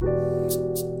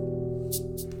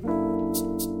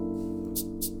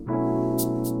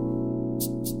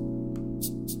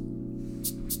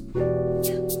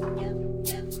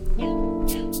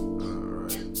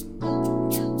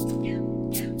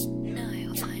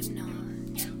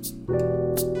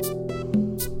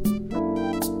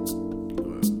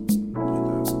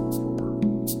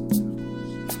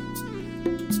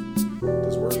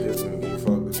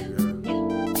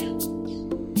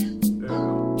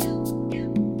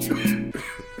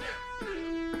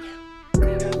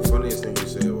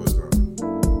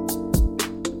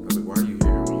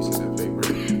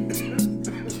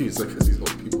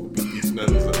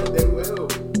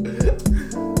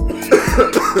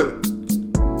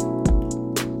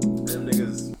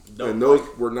And those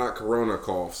were not Corona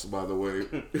coughs, by the way.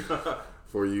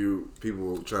 For you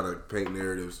people trying to paint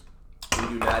narratives. We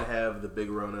do not have the big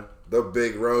Rona. The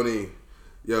big Roni.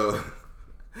 Yo,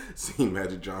 seen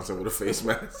Magic Johnson with a face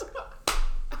mask.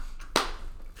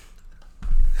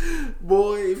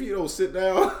 Boy, if you don't sit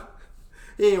down,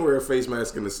 he ain't wear a face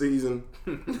mask in the season.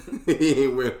 he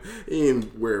ain't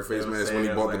wear a face mask when he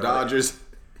bought the Dodgers.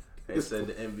 They said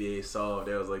the NBA saw.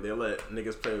 They was like, they let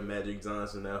niggas play with Magic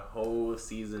Johnson that whole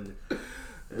season.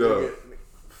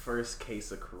 First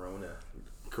case of Corona.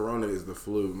 Corona is the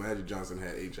flu. Magic Johnson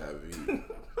had HIV.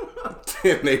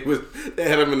 And they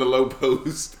had him in the low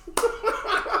post.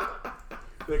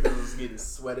 Niggas was getting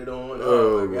sweated on.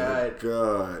 Oh my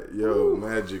god. Yo, ooh.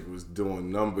 Magic was doing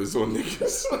numbers on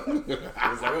niggas.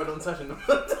 I was like, oh, don't touch him.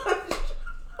 That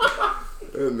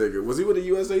nigga. Was he with the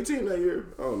USA team that year?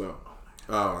 Oh no.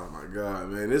 Oh my god,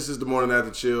 man. This is the Morning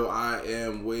After Chill. I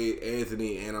am Wade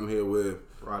Anthony and I'm here with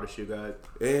Rod the Shoe Guy.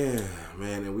 Yeah,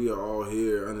 man, and we are all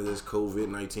here under this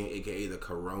COVID-19, aka the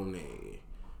Corona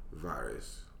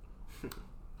virus.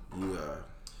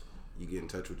 You get in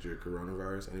touch with your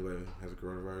coronavirus? Anybody has a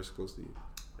coronavirus close to you?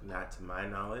 Not to my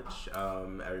knowledge.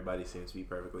 Everybody seems to be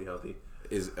perfectly healthy.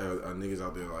 Is niggas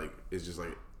out there like it's just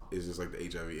like the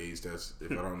HIV/AIDS test?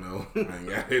 If I don't know, I ain't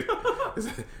got it.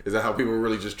 Is that how people are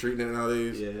really just treating it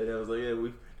nowadays? Yeah, it was like it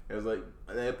was like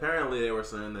apparently they were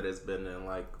saying that it's been in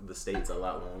like the States a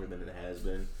lot longer than it has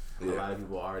been. Yeah. A lot of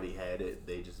people already had it.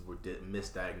 They just were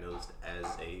misdiagnosed as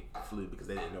a flu because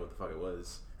they didn't know what the fuck it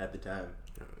was at the time.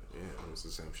 Yeah, it's the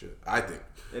same shit. I think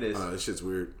it is. This shit's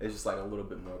weird. It's just like a little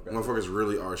bit more aggressive. Motherfuckers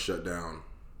really are shut down.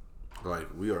 Like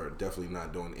we are definitely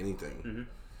not doing anything. Mm-hmm.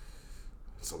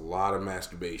 It's a lot of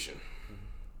masturbation.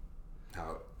 Mm-hmm.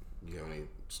 How you have any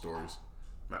stories?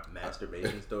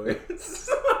 Masturbation stories.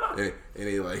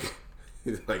 any like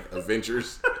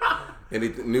adventures? Any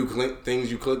new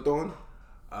things you clicked on?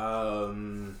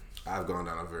 I've gone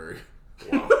down a very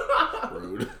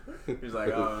road. He's like,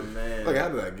 oh man. Like, how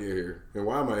did I get here? And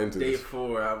why am I into Day this?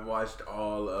 4, I've watched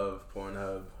all of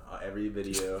Pornhub, every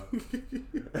video.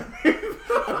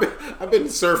 I've been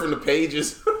surfing the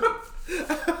pages.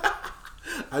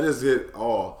 I just hit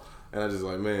all. And I just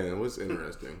like, man, what's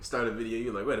interesting? Start a video,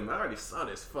 you're like, wait a minute, I already saw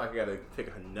this. Fuck, I gotta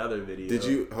pick another video. Did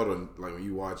you, hold on, like when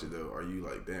you watch it though, are you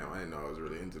like, damn, I didn't know I was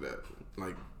really into that.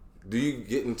 Like, do you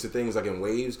get into things like in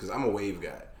waves? Because I'm a wave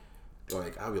guy.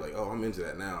 Like, I'll be like, oh, I'm into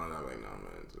that now. And I'm like, no, I'm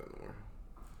not into that anymore.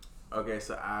 Okay,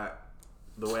 so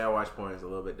the way I watch porn is a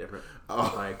little bit different.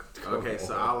 Oh, like, okay,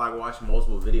 so I like watch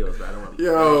multiple videos, but I don't want to.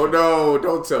 Yo, no,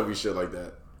 don't tell me shit like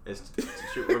that. It's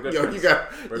true. We're good. Yo, you got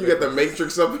the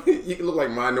Matrix up. You look like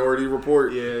Minority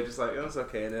Report. Yeah, just like it's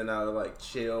okay, and then I would like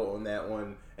chill on that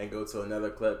one and go to another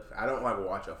clip. I don't like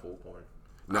watch a full porn.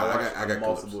 No, I got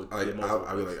multiple. I'll be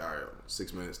like, all right,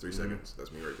 6 minutes, 3 seconds.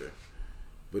 That's me right there.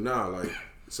 But no, like,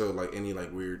 so like any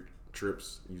like weird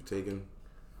trips you've taken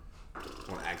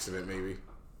on accident, maybe.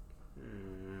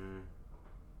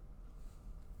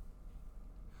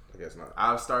 I guess not.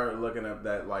 I've started looking up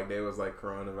that like there was like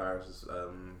coronavirus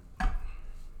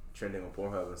trending on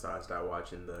Pornhub, and so I started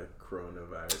watching the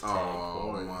coronavirus tag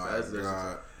porn. My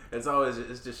God. It's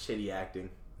just shitty acting.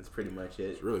 That's pretty much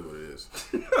it. It's really what it is.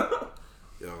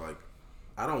 Yo, like,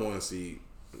 I don't want to see.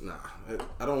 Nah,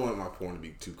 I don't want my porn to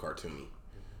be too cartoony.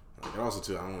 Like, and also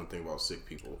too, I don't want to think about sick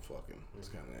people fucking. It's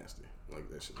kind of nasty. Like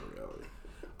that shit's in reality.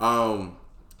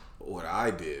 What I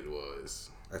did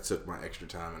was I took my extra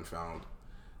time and found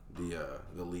the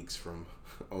leaks from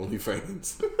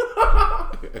OnlyFans.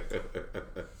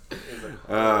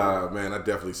 Man, I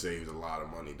definitely saved a lot of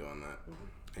money doing that.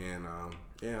 And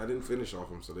yeah, I didn't finish off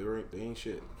them, so they ain't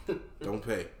shit. Don't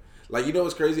pay. Like, you know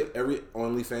what's crazy? Every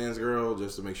OnlyFans girl,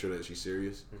 just to make sure that she's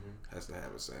serious, has to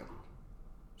have a sample.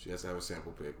 She has to have a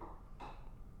sample pic.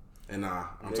 And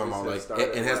I'm talking about like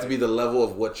it has to be the level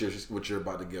of what you're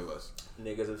about to give us.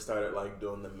 Niggas have started like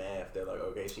doing the math. They're like,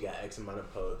 okay, she got X amount of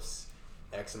posts,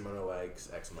 X amount of likes,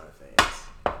 X amount of fans.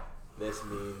 This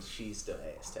means she's still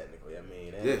ass technically. I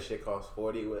mean, that shit costs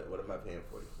 $40. What am I paying $40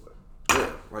 for?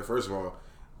 Yeah, like first of all,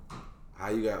 how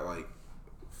you got like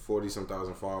 40-some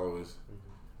thousand followers,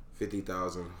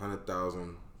 50,000,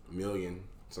 100,000, million,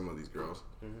 some of these girls,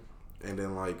 and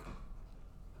then like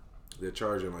they're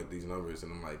charging like these numbers,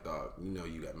 and I'm like, dog, you know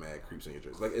you got mad creeps in your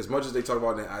dress. Like, as much as they talk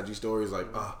about in their IG stories, like,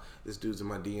 this dude's in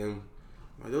my DM.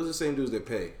 Like, those are the same dudes that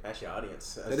pay. That's your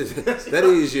audience. That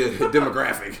is your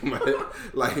demographic.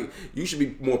 Like, you should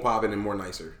be more popping and more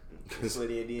nicer. Slid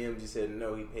in your DMs, you said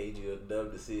no, he paid you a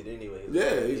dub to see it anyway.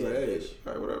 He's like, hey,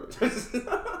 all right, whatever.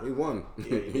 He won.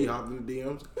 He hopped in the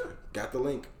DMs, got the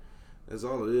link. That's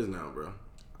all it is now, bro.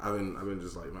 I've been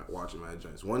just like watching mad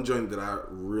joints. One joint that I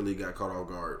really got caught off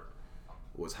guard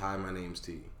was Hi, My Name's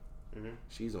T. Mm-hmm.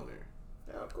 She's on there.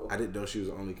 Oh, cool. I didn't know she was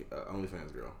an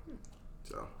OnlyFans girl,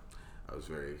 so I was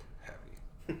very happy.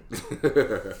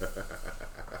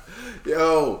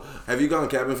 Yo, have you gone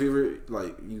cabin fever?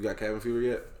 Like, you got cabin fever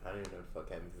yet? I don't even know what the fuck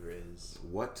cabin fever is.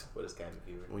 What? What is cabin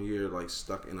fever? When you're like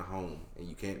stuck in a home and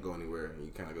you can't go anywhere and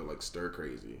you kind of go like stir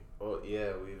crazy. Oh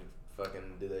yeah, we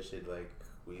fucking did that shit. Like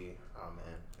oh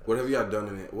man. What have y'all done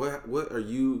in it? What are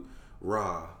you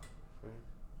raw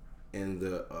and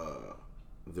the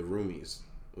roomies?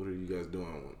 What are you guys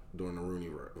doing during the Rooney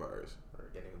virus? We're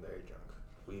getting very drunk.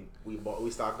 We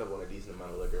stocked up on a decent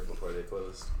amount of liquor before they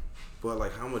closed. But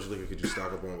like, how much liquor could you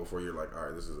stock up on before you're like, all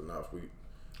right, this is enough.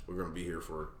 We're gonna be here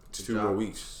for 2 more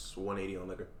weeks. 180 on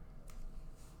liquor.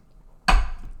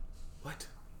 What?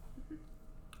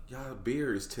 Y'all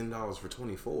beer is $10 for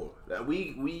 24.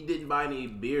 We didn't buy any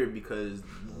beer because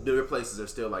their places are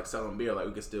still like selling beer. Like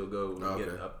we could still go get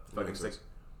a fucking six.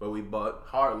 But we bought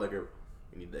hard liquor.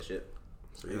 We need that shit.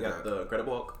 So you got the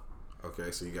Incredible Hulk.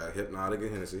 Okay, so you got Hypnotic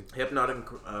and Hennessy. Hypnotic and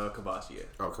Cavassier.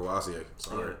 Oh, Cavassier.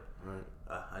 Sorry. Yeah. All right.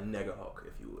 A Nega Hulk,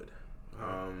 if you would.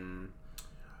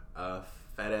 A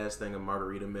fat ass thing of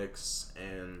margarita mix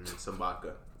and some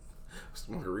vodka. What's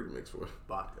the margarita mix for?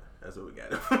 Vodka. That's what we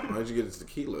got. Why don't you get it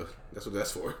tequila? That's what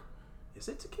that's for. Is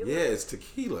it tequila? Yeah, it's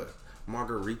tequila.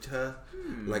 Margarita,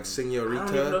 like senorita. I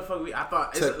don't even know if I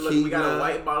thought tequila. Look, we got a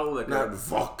white bottle of liquor. Not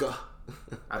vodka.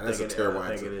 That's a terrible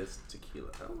answer. I think it is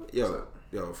tequila.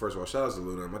 Yo, first of all, shout out to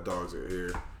Luna. My dogs are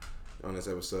here on this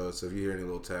episode. So if you hear any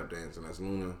little tap dancing, that's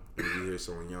Luna. And if you hear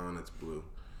someone yawn, that's Blue.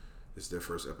 It's their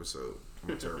first episode.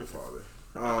 I'm a terrible father.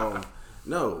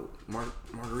 No,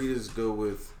 margaritas go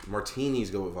with martinis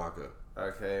go with vodka.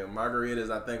 Okay, margaritas.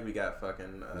 I think we got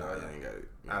fucking. No, you ain't got it.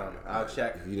 I don't know. I'll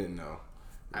check. If you didn't know,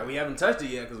 we haven't touched it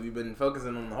yet because we've been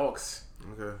focusing on the Hulks.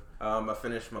 Okay. I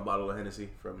finished my bottle of Hennessy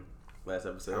from last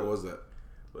episode. How was that?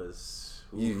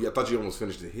 I thought you almost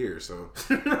finished it here, so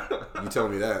you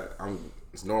telling me that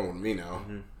it's normal to me now.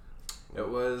 Mm-hmm. It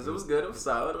was good. It was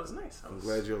solid. It was nice. I'm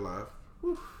glad you're alive.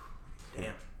 Whew.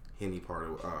 Damn. Henny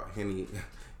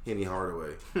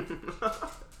Hardaway.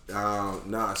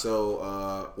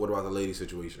 So what about the lady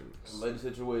situation? Lady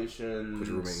situation. Put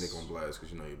your roommate Nick on blast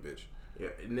because you know you're a bitch. Yeah,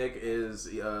 Nick is.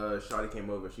 Shawty came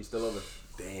over. She's still over.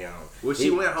 Damn. Well, she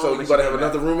went home. So you about to have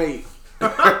another roommate?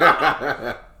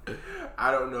 I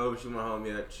don't know if she went home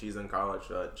yet. She's in college.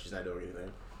 She's not doing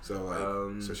anything.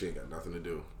 So so she ain't got nothing to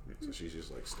do. So she's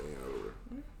just like staying over.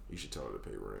 You should tell her to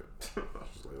pay rent.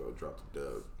 She's like, oh, drop the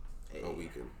dub on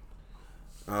weekend.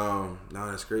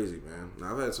 That's crazy, man.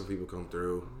 Now I've had some people come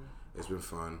through. It's been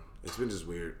fun. It's been just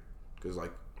weird because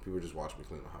like people just watch me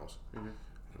clean the house. Mm-hmm.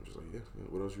 I'm just like, yeah.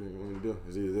 What else you want me to do?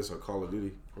 It's either this or Call of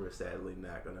Duty. We're sadly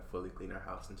not gonna fully clean our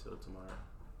house until tomorrow.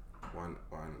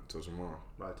 Why until tomorrow?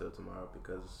 Why till tomorrow?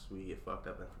 Because we get fucked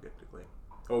up and forget to clean.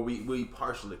 Or we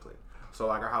partially clean. So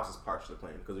like our house is partially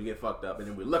clean because we get fucked up and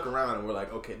then we look around and we're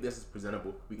like, okay, this is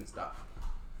presentable. We can stop.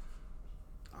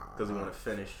 Because we want to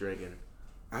finish drinking.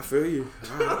 I feel you.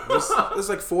 There's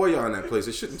like 4 of y'all in that place.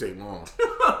 It shouldn't take long.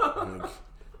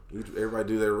 Everybody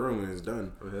do their room and it's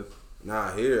done.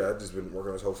 Nah, here I've just been working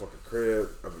on this whole fucking crib.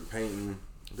 I've been painting.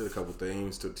 Did a couple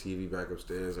things. Took TV back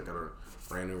upstairs. I got a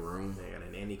brand new room. They got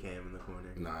a nanny cam in the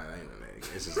corner. Nah, it ain't a nanny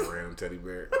cam. It's just a random teddy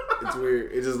bear. It's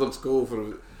weird. It just looks cool for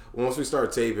the. Once we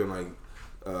start taping, like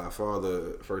for all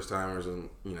the first timers and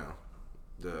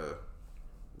the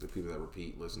people that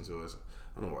repeat listen to us.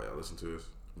 I don't know why y'all listen to us,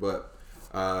 but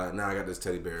now I got this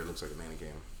teddy bear. It looks like a nanny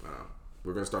cam.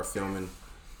 We're gonna start filming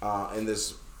in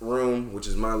this room, which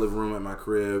is my living room at my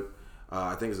crib.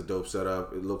 I think it's a dope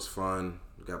setup. It looks fun.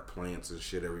 We got plants and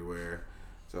shit everywhere,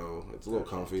 so it's a little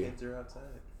comfy. Kids are outside.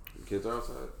 The kids are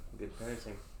outside. Good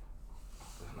parenting.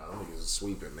 No, I don't think it's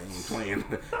sweeping. They ain't playing.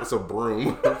 It's a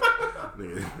broom.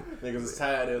 Niggas is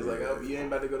tired. It was like, oh, you ain't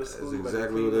about to go to school. That's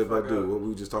exactly what they about to do. What we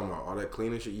were just talking about. All that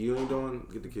cleaning shit you ain't doing,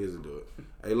 get the kids to do it.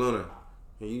 Hey, Luna,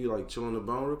 can you like chill on the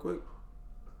bone real quick?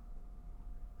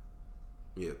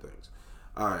 Yeah, thanks.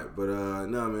 All right, but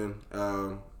no, man.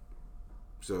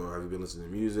 So have you been listening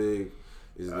to music?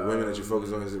 Is it the women that you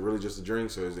focus on? Is it really just the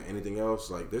drinks, or is there anything else?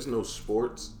 Like, there's no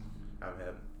sports.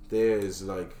 There's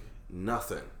like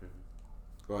nothing.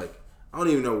 Like, I don't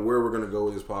even know where we're gonna go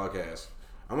with this podcast.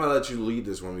 I'm gonna let you lead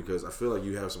this one because I feel like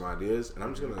you have some ideas, and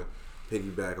I'm just gonna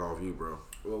piggyback off you, bro.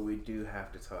 Well, we do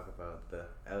have to talk about the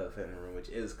elephant in the room, which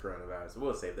is coronavirus.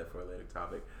 We'll save that for a later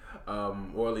topic,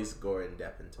 or at least go in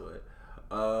depth into it.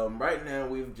 Right now,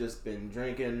 we've just been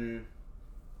drinking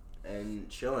and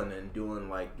chilling and doing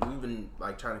we've been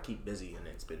trying to keep busy, and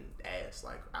it's been ass.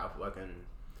 Like I fucking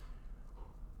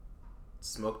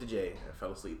smoked a J and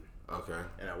fell asleep. Okay.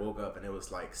 And I woke up and it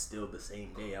was like still the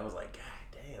same day. I was like,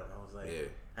 God damn. I was like, Yeah.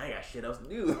 I ain't got shit else to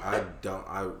do.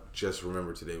 I just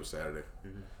remember today was Saturday.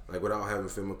 Like without having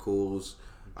Fema Cools,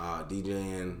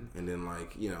 DJing, and then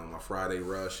like, you know, my Friday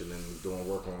rush, and then doing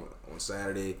work on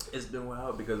Saturday. It's been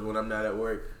wild because when I'm not at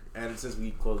work, and since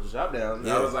we closed the shop down,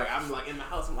 I was like, I'm like in the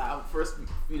house. I'm like, first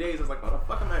few days, I was like, why the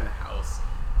fuck am I in the house?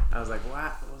 I was like, why?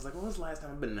 I was like, when was the last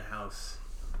time I've been in the house?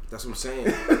 That's what I'm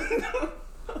saying.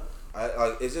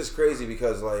 It's just crazy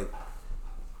because like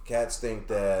cats think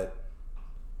that.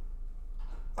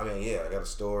 I mean, yeah, I got a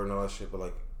store and all that shit, but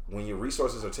like when your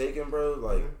resources are taken, bro,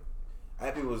 like I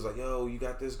had people was like, "Yo, you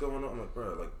got this going on?" I'm like,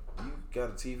 bro, like you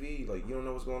got a TV, like you don't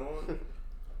know what's going on.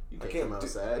 You can't come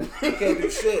outside. You can't do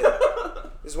shit.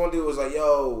 This one dude was like,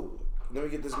 "Yo, let me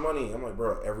get this money." I'm like,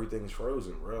 bro, everything's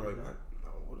frozen, bro. Like,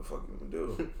 what the fuck you gonna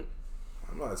do?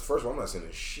 I'm not. First of all, I'm not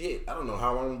sending shit. I don't know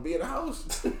how I'm gonna be in the house.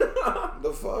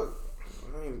 The fuck,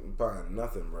 I ain't buying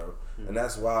nothing, bro. And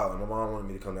that's wild. And my mom wanted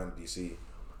me to come down to DC,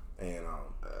 and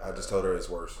I just told her it's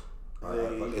worse.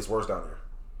 It's worse down there.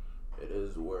 It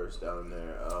is worse down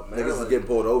there. Niggas is getting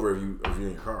pulled over if you're in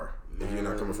your car. If you're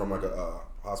not coming from like a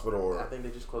hospital or. I think they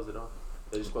just closed it off.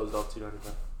 They just closed it off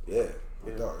 295. Yeah.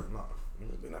 Dog, no,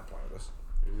 they're not playing with us.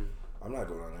 I'm not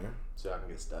going down there. So I can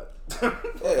get stuck.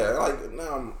 Yeah, like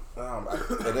now I'm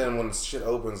and then when shit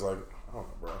opens, like I don't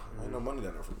know, bro. Ain't no money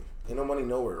down there for me. Ain't no money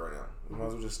nowhere right now. You might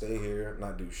as well just stay here,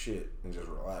 not do shit, and just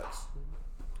relax,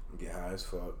 get high as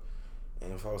fuck,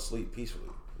 and fall asleep peacefully.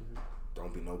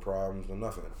 Don't be no problems, no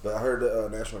nothing. But I heard the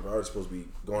National Guard is supposed to be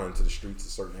going into the streets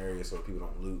of certain areas so people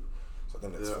don't loot. So I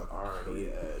think that's fucking already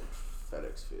at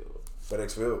FedEx Field.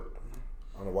 FedEx Field.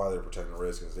 I don't know why they're protecting the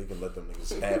Redskins. They can let them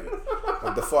niggas have it.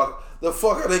 Like the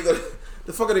fuck are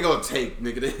they gonna take,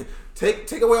 nigga?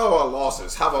 Take away all our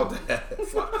losses. How about that?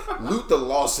 Fuck. Loot the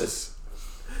losses.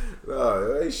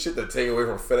 No, ain't shit to take away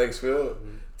from FedEx Field.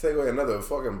 Take away another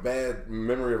fucking bad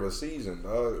memory of a season,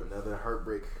 dog. Another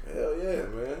heartbreak. Hell yeah,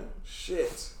 man.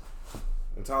 Shit.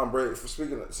 And Tom Brady.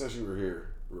 Since you were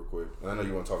here, real quick, and I know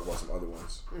you want to talk about some other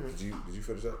ones. Did you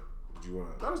finish up? Did you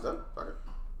want to? No, it's done. Okay.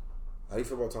 How do you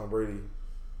feel about Tom Brady?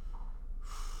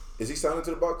 Is he signing to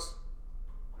the Bucks?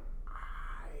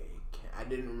 I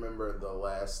didn't remember the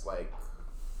last like.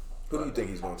 Who do you think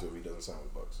he's going to if he doesn't sign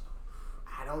with the Bucks?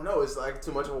 I don't know. It's like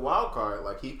too much of a wild card.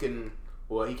 Like he can.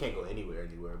 Well, he can't go anywhere,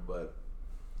 but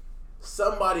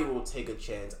somebody will take a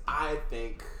chance. I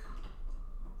think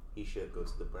he should go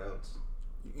to the Browns.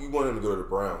 You want him to go to the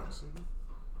Browns?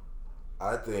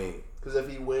 I think because if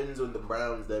he wins with the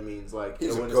Browns, that means like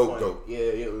he's a goat. Yeah,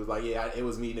 it was like it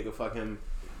was me, nigga. Fuck him.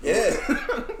 Yeah,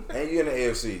 and you're in the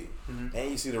AFC,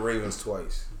 and you see the Ravens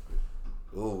twice.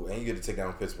 Ooh, and you get to take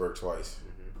down Pittsburgh twice.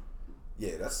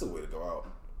 Yeah, that's the way to go out.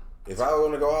 If I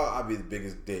want to go out, I'd be the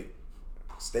biggest dick.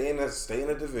 Stay in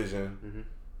the division.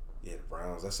 Yeah, the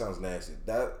Browns. That sounds nasty.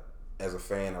 That, as a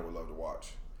fan, I would love to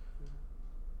watch.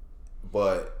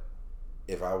 But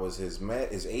if I was his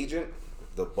agent,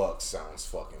 the Bucks sounds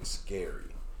fucking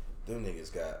scary. Them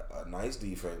niggas got a nice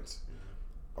defense.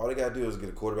 All they gotta do is get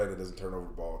a quarterback that doesn't turn over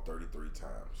the ball 33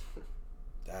 times.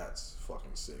 That's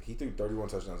fucking sick. He threw 31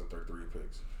 touchdowns and 33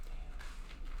 picks.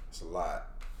 It's a lot.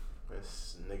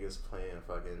 This niggas playing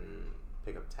fucking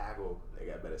pick up tackle. They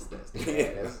got better stats.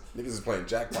 Niggas is playing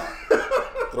jackpot.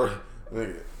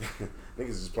 Niggas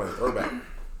is playing throwback.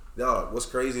 Dog, what's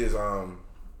crazy is I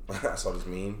saw this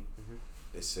meme.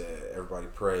 It said everybody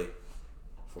pray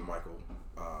for Michael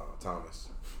Thomas.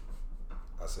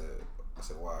 I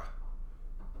said why?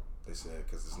 They said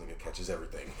because this nigga catches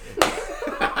everything.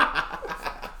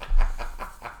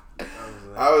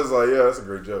 I was like, yeah, that's a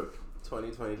great joke.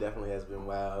 2020 definitely has been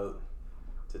wild.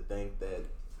 To think that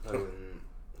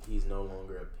he's no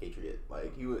longer a Patriot.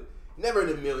 Like he would never in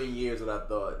a million years would I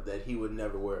thought that he would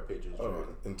never wear a Patriots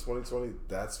jersey. In 2020,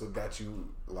 that's what got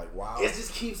you like wow. It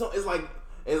just keeps on. It's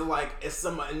like it's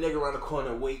somebody nigga around the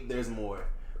corner. Wait, there's more.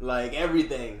 Like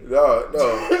everything. No.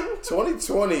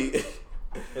 2020.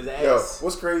 Yo,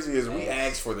 what's crazy is we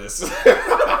asked for this.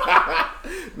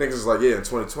 Niggas is like, yeah, in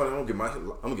 2020, I'm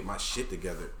gonna get my shit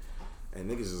together.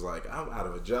 And niggas is like, I'm out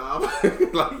of a job.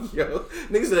 Like, yo,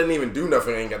 niggas that didn't even do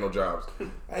nothing ain't got no jobs.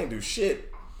 I ain't do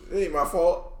shit. It ain't my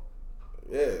fault.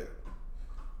 Yeah.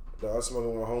 I was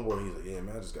smoking with my homeboy. He's like, yeah,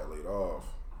 man, I just got laid off.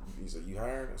 He's like, you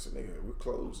hired? I said, nigga, we're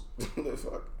closed. The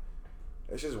fuck?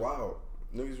 That's just wild.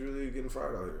 Niggas really getting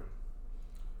fired out here.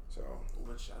 So,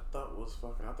 which I thought was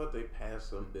fucking. I thought they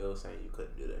passed some bill saying you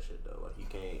couldn't do that shit though. Like you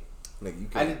can't. Nigga, you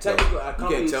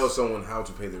can't tell someone how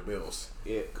to pay their bills.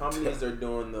 Yeah, companies are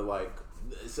doing the like.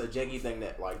 It's a janky thing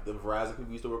that like the Verizon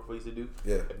people used to work for used to do.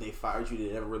 Yeah. If they fired you,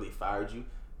 they never really fired you.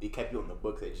 They kept you on the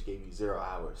books. They just gave you 0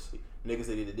 hours. Niggas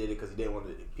said he did it because he didn't want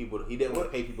to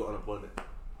pay people unemployment.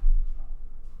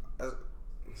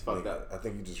 It's fucked up. I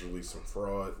think you just released some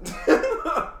fraud.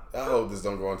 I hope this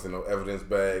don't go into no evidence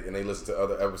bag and they listen to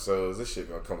other episodes. This shit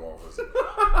gonna come off as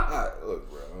alright, look,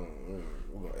 bro,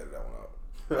 we're gonna edit that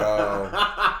one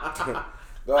out.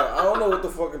 I don't know what to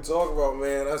fucking talk about,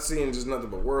 man. I've seen just nothing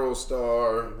but World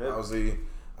Star. Obviously,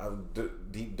 I've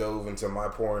deep dove into my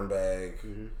porn bag.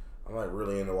 Mm-hmm. I'm like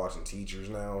really into watching teachers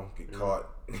now get caught.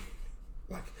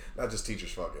 Like, not just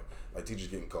teachers fucking, like teachers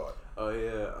getting caught. Oh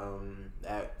yeah,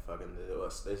 that fucking,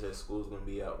 they said school's gonna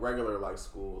be out. Regular like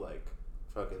school, like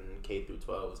fucking K through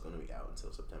 12 is gonna be out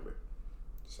until September.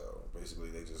 So basically,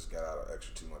 they just got out an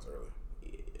extra 2 months early.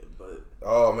 Yeah, but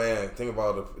oh man, think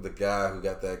about the guy who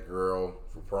got that girl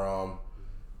for prom,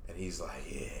 and he's like,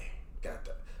 yeah,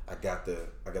 I got the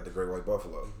Great White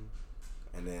Buffalo,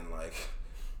 and then like,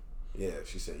 yeah,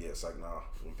 she said, yeah, it's like, nah,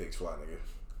 when pigs fly, nigga,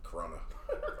 Corona.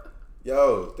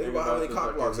 Yo, think about how many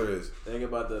cock blocks there is. Think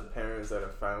about the parents that are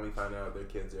finally finding out their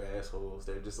kids are assholes.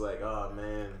 They're just like, oh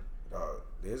man.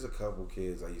 There's a couple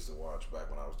kids I used to watch back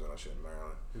when I was doing that shit in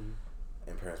Maryland. Mm-hmm.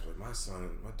 And parents were like,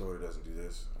 my daughter doesn't do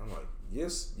this. I'm like,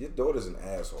 yes, your daughter's an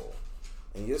asshole.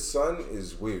 And your son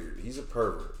is weird. He's a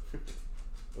pervert.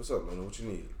 What's up, Luna? What you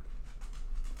need?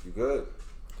 You good?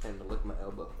 Came to lick my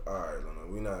elbow. Alright, Luna.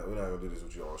 We're not gonna do this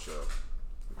with you all show.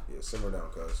 Yeah, simmer down,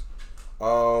 cuz.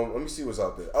 Let me see what's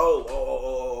out there.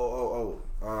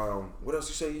 What else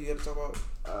you say you had to talk about?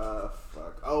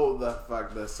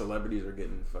 The celebrities are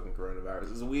getting fucking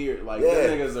coronavirus. It's weird. Like, them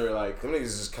niggas are like... Them niggas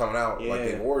is just coming out like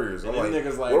they warriors. I'm like,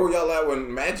 niggas like, where were y'all at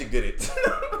when Magic did it?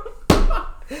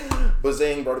 But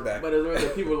Zayn brought it back. But it's weird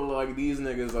that people are like, these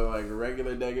niggas are like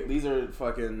regular... These are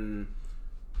fucking...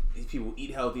 These people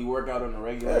eat healthy, work out on a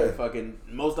regular, fucking,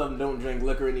 most of them don't drink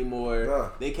liquor anymore. Nah.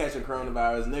 They catching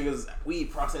coronavirus. Niggas, we eat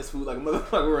processed food like a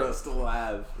motherfucker, we're still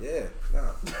alive. Yeah,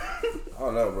 nah. I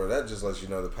don't know, bro. That just lets you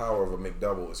know the power of a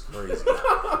McDouble is crazy.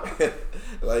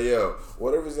 Like, yo,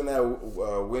 whatever's in that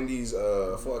Wendy's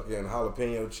fucking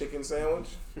jalapeno chicken sandwich,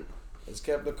 it's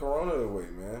kept the corona away,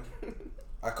 man.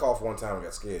 I coughed one time and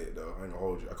got scared, though. I ain't gonna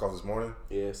hold you. I coughed this morning.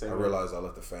 Yeah, same. I realized I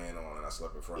left the fan on and I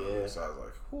slept in front of me, so I was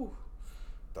like, whew.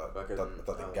 Thought they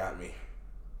got me.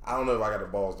 I don't know if I got the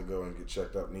balls to go and get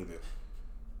checked up neither.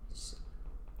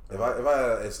 If I had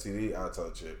an STD, I'd tell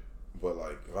a chick. But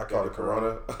like, if I caught the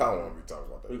corona, I don't want to be talking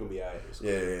about that. You gonna be alright.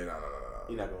 Yeah, no.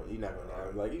 You're not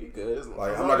gonna like, you good.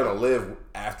 Like, I'm not gonna live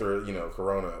after,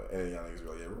 corona, and y'all niggas be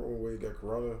like, yeah, remember when you got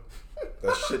corona?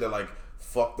 That shit that like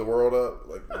fucked the world up.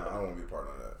 Like, nah, I don't want to be part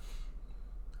of that.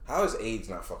 How is AIDS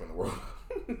not fucking the world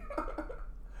up?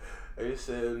 They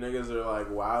said niggas are like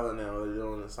wilding now. They're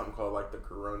doing something called like the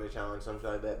Corona Challenge,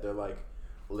 something like that. They're like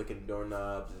licking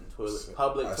doorknobs and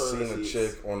public toilet seats. I seen a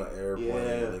chick on an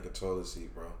airplane lick a toilet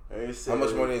seat, bro. How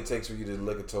much money it takes for you to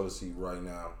lick a toilet seat right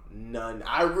now? None.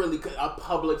 I really could. A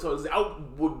public toilet seat. I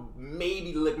would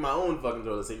maybe lick my own fucking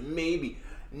toilet seat. Maybe.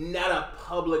 Not a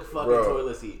public fucking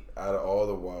toilet seat. Out of all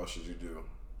the wild shit you do,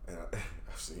 and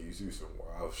I've seen you do some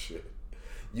wild shit.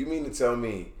 You mean to tell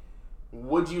me?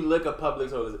 Would you lick a public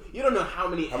toilet seat? You don't know how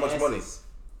many. How much money?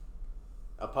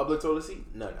 A public toilet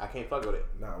seat? None. I can't fuck with it.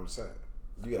 Nah, I'm just saying.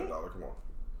 You got $1. Come on.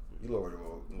 You look like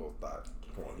a little thought.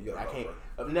 Come on. You got $1. I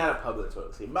can't. Not a public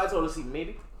toilet seat. My toilet seat,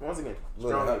 maybe. Once again,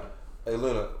 Luna, hey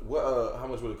Luna, what? How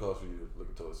much would it cost for you to lick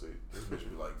a toilet seat? This bitch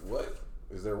be like, what?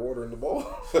 Is there water in the bowl?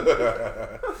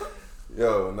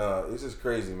 Yo, nah, it's just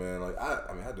crazy, man. Like,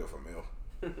 I do it for a meal.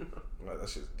 Like, that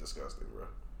shit's disgusting, bro.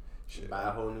 Shit. Buy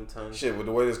a whole new tongue. Shit, with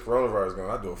the way this coronavirus is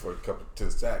going, I do it for a couple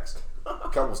stacks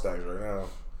right now.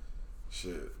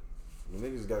 Shit, the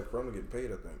niggas got corona getting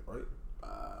paid, I think, right?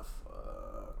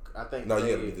 Fuck. I think. No,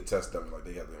 you gotta be the test them, like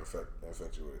they have to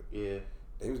infect you with it. Yeah.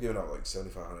 They was giving out like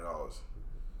 $7,500.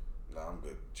 Nah, I'm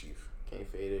good, chief.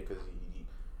 Can't fade it because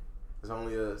there's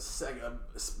only a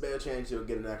spare chance you'll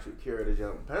get an actual cure to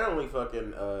jump. Apparently,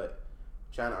 fucking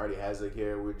China already has a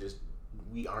cure.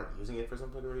 We aren't using it for some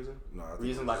fucking reason. No, we're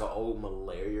using like an old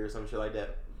malaria or some shit like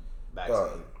that.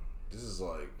 This is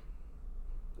like,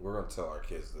 we're gonna tell our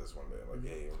kids this one day. Like,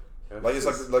 hey, like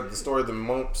it's like the story of the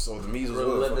mumps or the measles.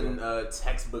 We're living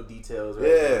textbook details.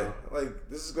 Right now. Like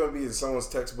this is gonna be in someone's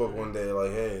textbook one day.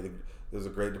 Like, hey, there's a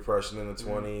Great Depression in the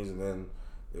 20s, and then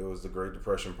it was the Great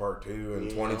Depression Part 2 in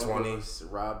 2020.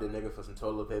 Robbed a nigga for some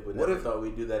toilet paper. Never thought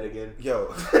we'd do that again.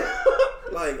 Yo,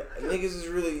 like niggas is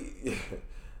really.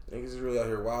 Niggas is really out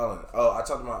here wilding. Oh, I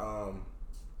talked to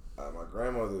my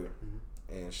grandmother,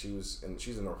 and she's in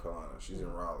North Carolina. She's in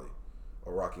Raleigh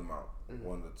or Rocky Mount,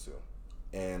 one of the two.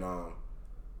 And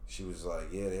she was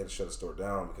like, yeah, they had to shut the store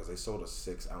down because they sold a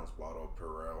 6-ounce bottle of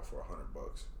Perel for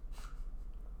 $100.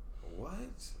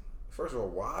 What? First of all,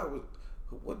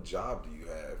 what job do you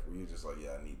have where you're just like,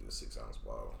 yeah, I need this 6-ounce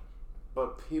bottle?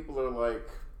 But people are like,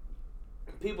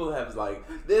 people have like,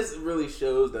 this really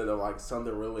shows that like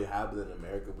something really happened in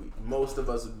America. Most of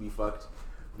us would be fucked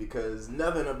because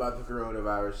nothing about the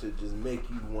coronavirus should just make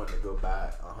you want to go buy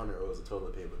 100 rolls of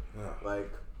toilet paper. Yeah. Like,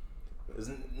 there's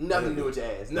nothing to do with your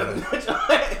ass. Nothing to do with your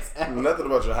ass. Nothing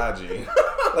about your hygiene.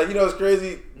 Like, you know, it's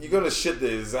crazy. You're gonna shit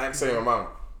the exact same amount.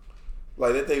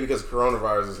 Like, they think because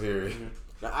coronavirus is here. Mm-hmm.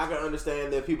 Now, I can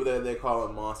understand there are people that they're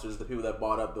calling monsters. The people that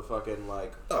bought up the fucking,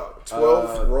 like...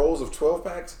 12 rolls of 12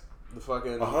 packs? The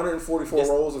fucking... 144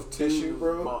 rolls of tissue,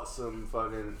 bro? Bought some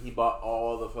fucking... He bought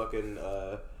all the fucking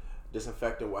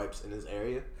disinfectant wipes in his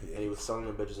area. Yeah. And he was selling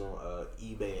them bitches on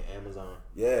eBay and Amazon.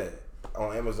 Yeah.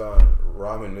 On Amazon,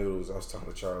 ramen noodles. I was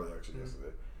talking to Charlie, actually,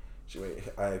 yesterday.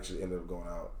 I actually ended up going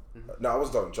out. Mm-hmm. No, I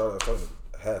wasn't talking to Charlie. I was talking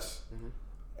to Hess.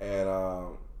 Mm-hmm.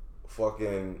 And...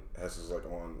 fucking Hess is like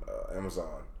on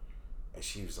Amazon, and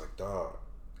she was like, "Dog,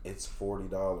 it's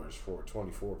 $40 for a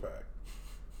 24 pack."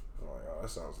 I'm like, "Oh, that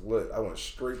sounds lit." I went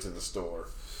straight to the store.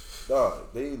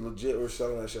 Dog, they legit were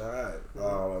selling that shit high.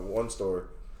 At one store,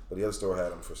 but the other store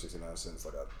had them for 69 cents,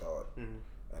 like I thought,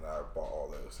 and I bought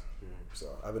all those. So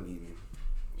I've been eating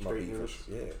my beef fish.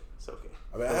 Yeah, it's okay.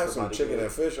 I mean, I have some chicken and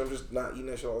fish. I'm just not eating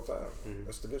that shit all the time.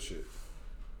 That's the good shit.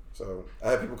 So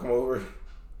I had people come over.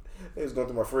 They was going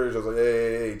through my fridge. I was like,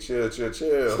 hey, chill.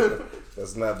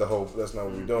 That's not what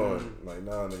we're doing. Like,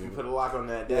 nah, nigga. You put a lock on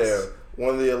that.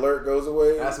 When the alert goes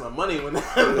away. That's my money when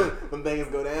things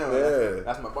go down. Yeah.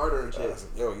 That's my bartering shit. Like,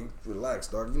 yo, you relax,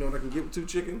 dog. You know what I can get with 2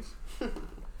 chickens? I'm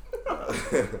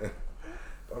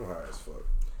high as fuck.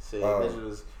 Shit, bitch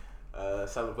was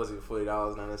selling pussy for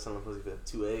 $40. Now they're selling pussy for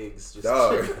 2 eggs. Just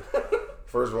dog.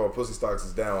 First of all, pussy stocks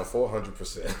is down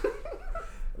 400%.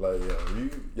 Like,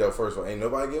 yo, first of all, ain't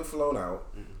nobody getting flown out.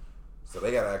 So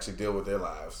they got to actually deal with their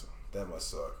lives. That must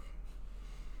suck.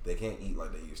 They can't eat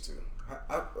like they used to.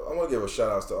 I want to give a shout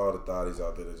out to all the thotties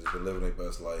out there that just been living their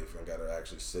best life and got to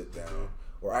actually sit down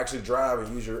or actually drive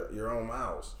and use your own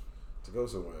miles to go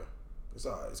somewhere. It's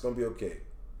all right. It's going to be okay.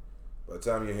 By the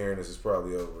time you're hearing this, it's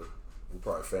probably over. We're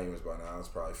probably famous by now. It's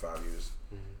probably 5 years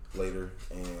later,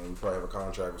 and we probably have a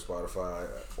contract with Spotify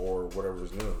or whatever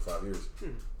is new in 5 years.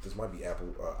 This might be Apple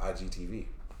IGTV.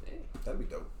 Hey. That'd be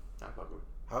dope.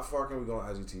 How far can we go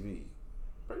on IGTV?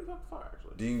 Pretty fucking far,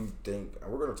 actually. Do you think,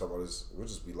 and we're going to talk about this, we'll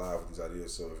just be live with these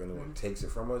ideas, so if anyone takes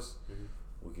it from us,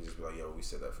 we can just be like, yo, we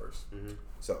said that first.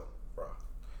 So, bro,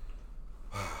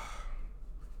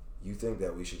 you think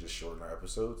that we should just shorten our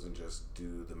episodes and just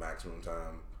do the maximum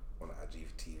time on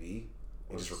IGTV?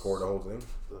 And just record the whole thing?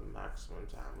 The maximum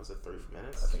time, was it 3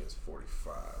 minutes? I think it's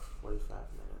 45. 45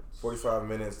 minutes. 45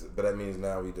 minutes, but that means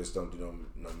now we just don't do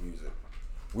no music.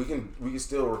 We can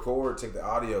still record, take the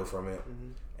audio from it,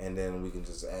 and then we can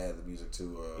just add the music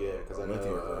to because I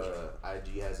know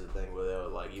IG has a thing where they'll,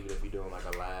 like, even if you're doing like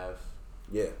a live,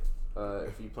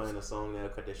 if you playing a song, they'll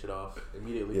cut that shit off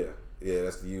immediately. Yeah,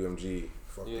 that's the UMG.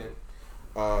 Fuck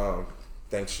them.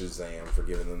 Thanks Shazam for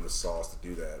giving them the sauce to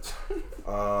do that.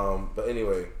 But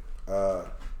anyway, I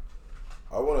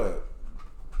want to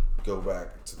go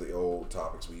back to the old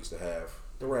topics we used to have,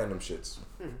 the random shits,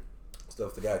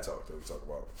 stuff the guy talk that we talk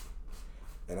about.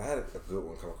 And I had a good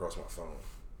one come across my phone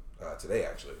today.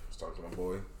 Actually, I was talking to my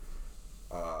boy.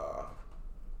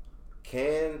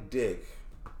 Can dick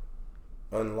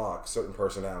unlock certain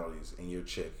personalities in your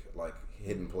chick, like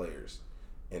hidden players,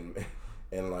 and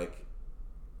like,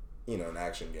 you know, an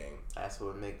action game? That's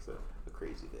what makes a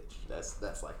crazy bitch.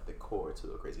 That's like the core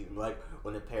to a crazy. Like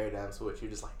when the paradigm switch, you're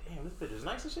just like, damn, this bitch was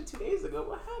nice as shit 2 days ago.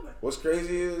 What happened? What's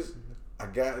crazy is I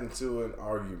got into an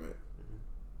argument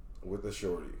with a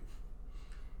shorty.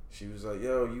 She was like,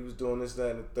 yo, you was doing this,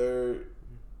 that, and the third.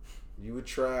 You would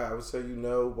try. I would say you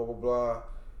know, blah, blah, blah.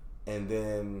 And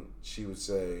then she would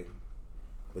say,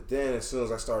 but then as soon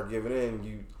as I started giving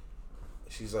in,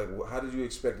 she's like, well, how did you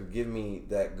expect to give me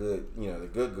that good, you know, the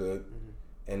good,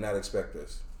 and not expect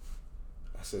this?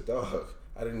 I said, dog,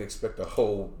 I didn't expect a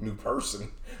whole new person.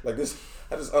 Like this,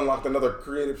 I just unlocked another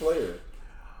creative player.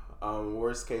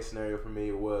 Worst case scenario for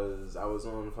me was I was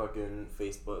on fucking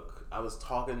Facebook. I was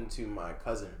talking to my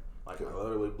cousin, like my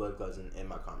literally blood cousin, in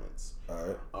my comments.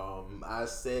 Alright. I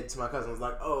said to my cousin, I was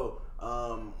like, oh,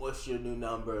 what's your new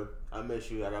number? I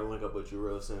miss you. I gotta link up with you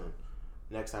real soon.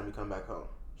 Next time you come back home.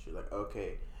 She's like,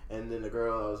 okay. And then the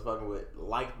girl I was fucking with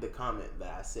liked the comment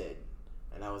that I said.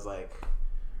 And I was like,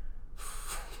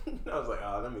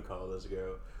 oh, let me call this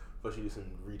girl. But she do some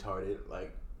retarded,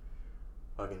 like,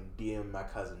 fucking DM my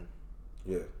cousin.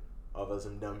 Yeah. Over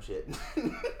some dumb shit.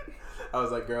 I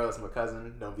was like, girl, it's my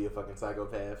cousin. Don't be a fucking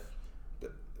psychopath.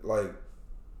 Like,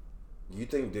 You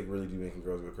think dick really do making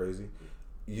girls go crazy?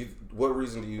 What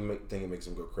reason do you think it makes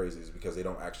them go crazy? Is it because they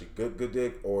don't actually get good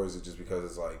dick, or is it just because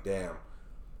it's like, damn,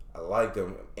 I like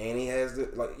them and he has the,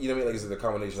 like, you know what I mean? Like, is it a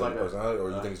combination of the personality, or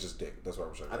you think it's just dick? That's what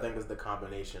I'm saying. I think it's the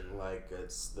combination. Like,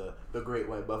 it's the great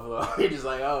white buffalo. You're just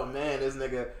like, oh man, this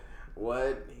nigga,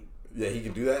 what? Yeah, he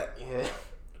can do that. Yeah.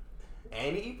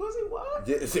 And he eat pussy? What?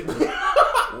 Yeah.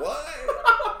 What?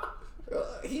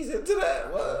 He's into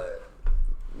that. What?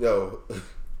 Yo.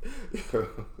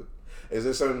 Is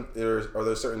there are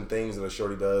there certain things that a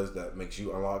shorty does that makes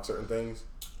you unlock certain things?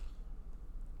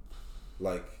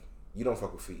 Like, you don't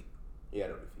fuck with feet. Yeah, I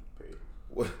don't do feet.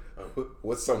 Period.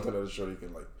 What's something that a shorty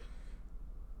can like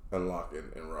unlock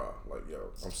in raw? Like,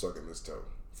 yo, I'm sucking this toe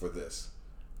for this.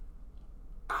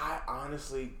 I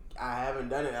haven't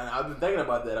done it, and I've been thinking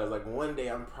about that. I was like, one day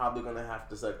I'm probably gonna have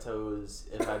to suck toes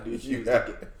if I do choose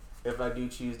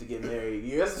to get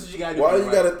married. That's what you gotta do. Why you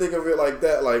gotta think of it like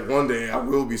that? Like, one day I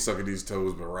will be sucking these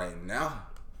toes, but right now,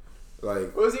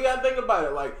 like, well, you gotta think about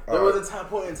it. Like, there was a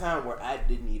point in time where I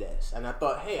didn't eat ass, and I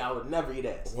thought, hey, I would never eat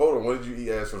ass. Hold on, when did you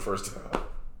eat ass for the first time?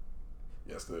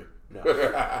 Yesterday. No.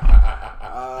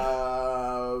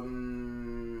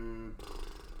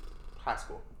 High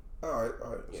school. All right.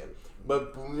 Yeah,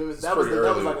 but that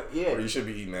was like Or you should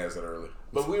be eating ass that early.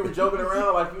 But we were joking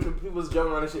around, like people was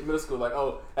joking around and shit in middle school, like,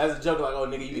 oh, as a joke, like, oh,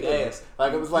 nigga, you eat ass.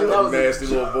 Like, it was like, that was nasty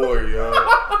little boy, yo.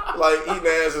 Like, eating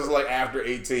ass is like after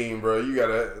 18, bro. You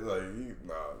gotta, like,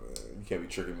 nah, man. You can't be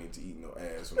tricking me into eating no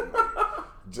ass. When I'm like,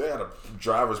 Jay had a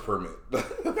driver's permit.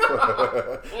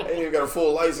 Ain't even got a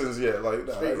full license yet. Like,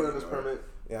 nah, straight learner's permit.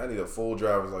 Yeah, I need a full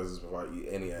driver's license before I eat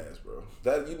any ass, bro.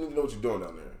 That you need to know what you're doing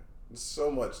down there. There's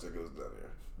so much that goes down there.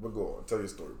 But go on, tell your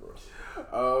story, bro.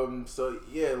 So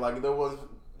yeah, like there was,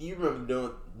 you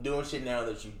remember doing shit now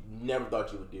that you never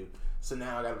thought you would do. So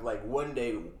now I got, like, one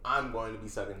day I'm going to be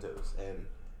sucking toes, and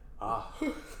I'm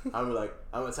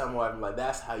gonna tell my wife, I'm like,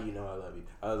 that's how you know I love you.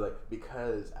 I was like,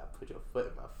 because I put your foot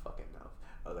in my fucking mouth.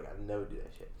 I was like, I never do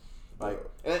that shit. Like,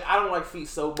 and I don't like feet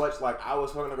so much. Like, I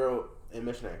was fucking a girl in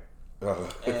missionary.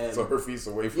 And so her feet's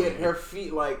away from you. Yeah, her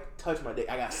feet like touched my dick.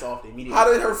 I got soft immediately. How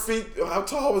did her feet? How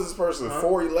tall was this person?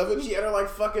 4'11"? She had her like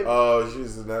fucking. Oh, she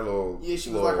was in that little. Yeah, she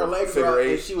was like her legs were up,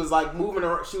 and she was like moving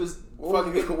around. She was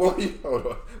fucking. Hold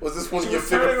on. Was this one of your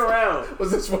figure? Around. Was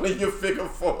this one of your figure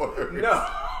fours? No.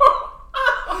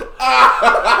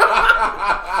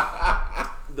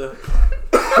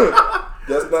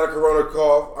 That's not a corona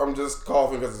cough. I'm just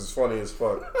coughing because it's funny as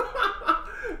fuck.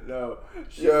 No.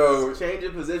 Yo,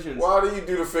 changing positions. Why do you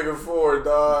do the figure four,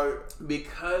 dog?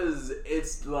 Because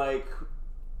it's like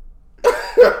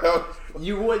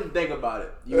you wouldn't think about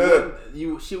it.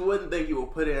 She wouldn't think you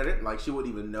would put it in it. Like, she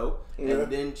wouldn't even know. And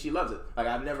then she loves it. Like,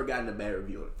 I've never gotten a bad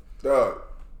review on it. Dog.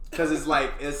 Because it's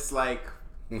like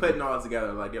putting all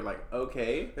together. Like, you're like,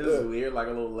 okay, this is weird. Like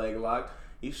a little leg lock.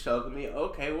 He's choking me.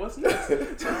 Okay, what's next?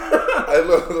 I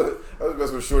was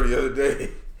messing with Shorty the other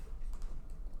day.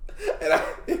 And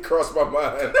it crossed my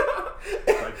mind.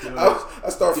 I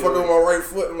start fucking with my right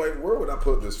foot. I'm like, where would I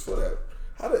put this foot at?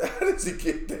 How did he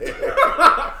get there?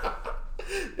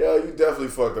 Yo, you definitely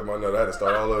fucked up my nut. I had to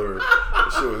start all over.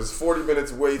 This shit was 40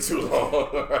 minutes way too long.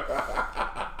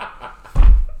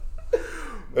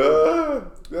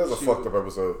 That was a fucked up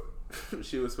episode.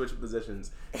 She was switching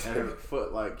positions, and her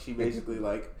foot, like, she basically,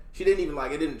 like, she didn't even,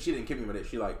 like, she didn't kick me with it.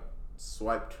 She, like,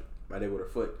 swiped my dick with her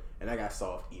foot, and I got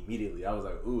soft immediately. I was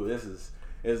like, ooh, this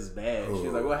is bad. Ooh. She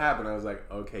was like, what happened? I was like,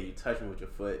 okay, you touched me with your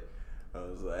foot. I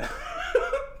was like,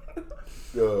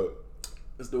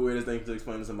 it's the weirdest thing to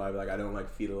explain to somebody. Like, I don't like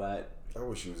feet a lot. I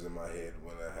wish she was in my head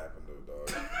when that happened, though,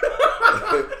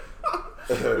 dog.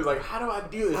 He was like, how do I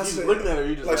do this? He's looking at her.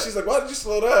 You just like, she's like, why did you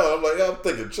slow down? I'm like, yeah, I'm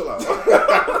thinking, chill out.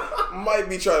 Might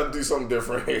be trying to do something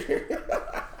different.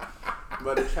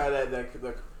 But to try that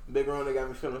big one that got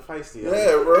me feeling feisty.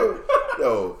 Yeah, bro.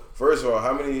 Yo, first of all,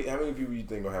 how many people you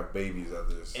think gonna have babies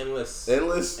after this?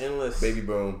 Endless. Baby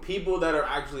boom. People that are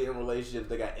actually in relationships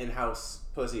that got in-house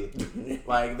pussy.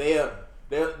 Like, they're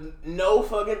no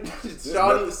fucking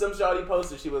some shawty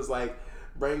posted. She was like,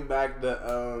 bring back the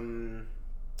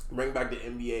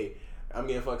NBA. I'm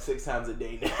getting fucked 6 times a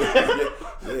day now. Yeah,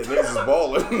 niggas is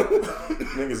balling.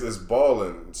 Niggas is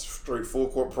balling. Straight full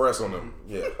court press on them.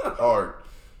 Yeah, hard.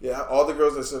 Yeah, all the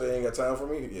girls that said they ain't got time for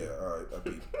me. Yeah, all right, I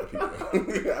peep game.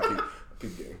 I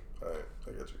peep game. All right,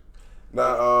 I got you.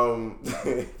 Now,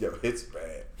 yo, it's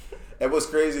bad. And what's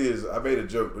crazy is I made a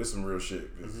joke, but it's some real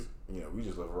shit because you know we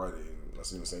just love Friday and I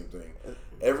seen the same thing.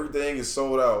 Everything is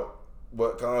sold out,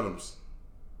 but condoms.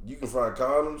 You can find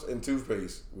condoms and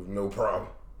toothpaste with no problem.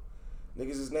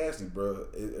 Niggas is nasty, bro.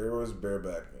 Everyone's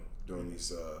barebacking during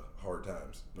these hard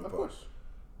times. Of course.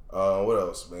 What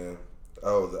else, man?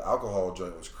 Oh, the alcohol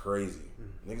joint was crazy.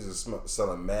 Niggas is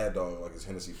selling Mad Dog like it's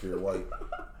Hennessy Pure White.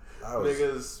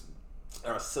 Niggas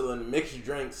are selling mixed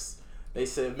drinks. They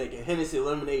said making Hennessy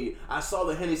lemonade. I saw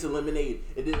the Hennessy lemonade.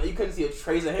 You couldn't see a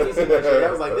trace of Hennessy in that shit.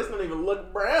 I was like, this don't even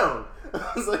look brown.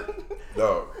 I was like,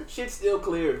 dog, shit's still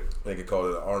clear. Nigga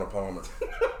called it an Arnold Palmer.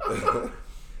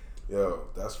 Yo,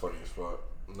 that's funny as fuck.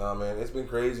 Nah, man, it's been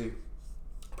crazy.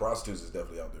 Prostitutes is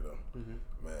definitely out there though.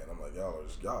 Man, I'm like, y'all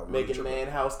really making tripping. man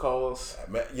house calls.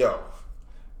 Yo,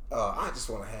 I just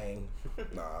want to hang.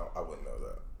 Nah, I wouldn't know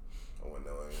that. I wouldn't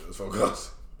know any of those phone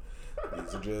calls.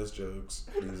 These are just jokes.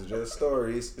 These are just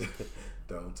stories.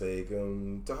 Don't take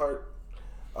them to heart.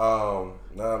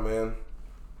 Nah, man.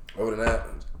 Other than that,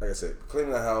 like I said,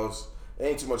 cleaning the house.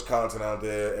 Ain't too much content out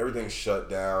there. Everything's shut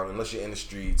down unless you're in the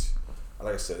streets.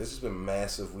 Like I said, this has been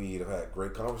massive weed. I've had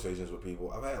great conversations with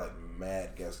people. I've had like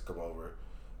mad guests come over.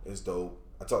 It's dope.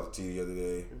 I talked to T the other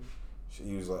day.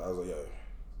 He was like, I was like, yo,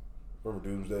 remember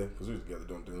Doomsday? Because we was together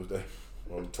doing Doomsday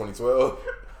on 2012.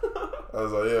 I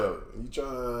was like, yo, you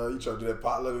trying to do that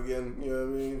potluck again? You know what I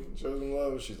mean? Show some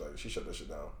love. She's like, she shut that shit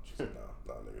down. She said,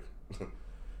 nah, nigga.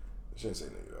 She didn't say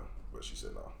nigga though, but she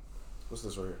said no. What's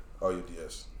this right here? Oh, your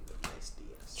DS. Nice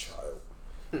DS. Child.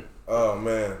 Oh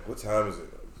man, what time is it?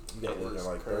 You got work in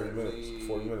like 30 minutes,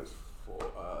 40 minutes.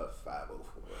 5:04.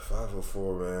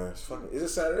 5:04, man. It's fucking. Is it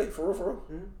Saturday? For real?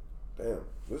 Mm-hmm. Damn.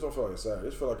 This don't feel like a Saturday.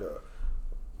 This feel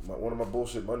like one of my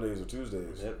bullshit Mondays or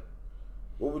Tuesdays. Yep.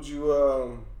 What would you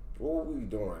what would we be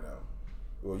doing right now?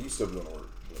 Well, you still doing work.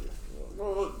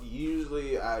 Well,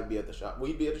 usually I'd be at the shop.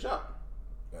 We'd be at the shop.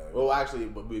 Man. Well, actually,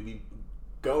 but we'd be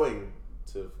going.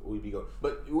 We'd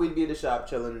be at the shop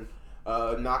chilling,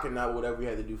 knocking out whatever we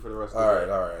had to do for the rest of the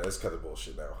day. All right. Let's cut the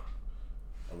bullshit now.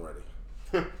 I'm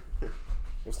ready.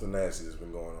 What's the nasty that's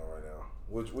been going on right now?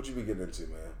 What you be getting into,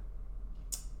 man?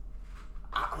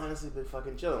 I honestly been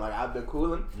fucking chilling. Like I've been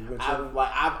cooling. You been chilling?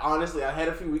 I had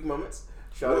a few weak moments.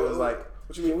 Shawty was like,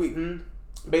 "What you mean weak?"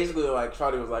 Basically, like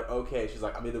Shawty was like, "Okay." She's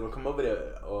like, "I'm either gonna come over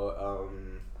there or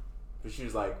But she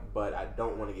was like, "But I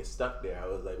don't want to get stuck there." I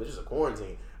was like, "It's just a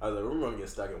quarantine." I was like, "We're gonna get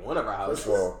stuck in one of our houses." First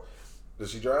of all,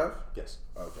 does she drive? Yes.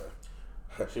 Okay.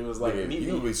 She was like, nigga, "Meet you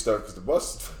me." would be stuck because the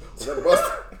bus was that the bus.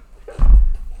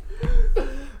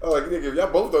 I'm like, nigga, if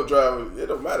y'all both don't drive, it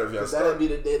don't matter if y'all stuck. That'd be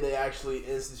the day they actually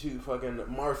institute fucking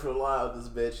martial law of this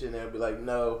bitch, and they'll be like,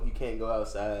 "No, you can't go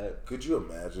outside." Could you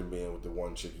imagine being with the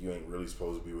one chick you ain't really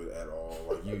supposed to be with at all?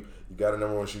 Like you got a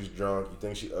number when she's drunk, you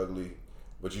think she ugly,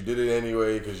 but you did it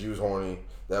anyway because you was horny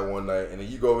that one night, and then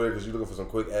you go over there because you looking for some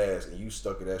quick ass, and you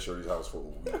stuck at that shorty's house for a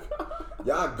week.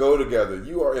 Y'all go together.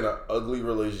 You are in an ugly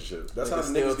relationship. That's how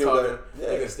niggas get that. Yeah.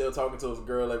 Nigga still talking to his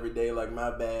girl every day like, "My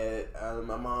bad,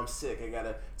 my mom's sick. I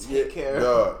gotta take care of her."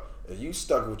 Dog, if you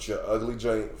stuck with your ugly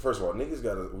joint, first of all,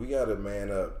 we gotta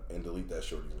man up and delete that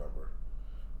shorty's number.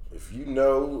 If you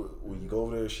know when you go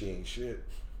over there, she ain't shit.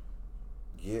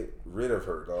 Get rid of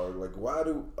her, dog. Like, why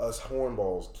do us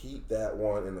hornballs keep that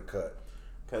one in the cut?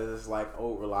 Cause it's like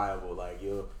old reliable, like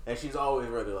and she's always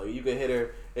ready. Like you could hit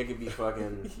her, it could be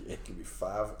fucking. It could be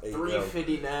 5 a.m.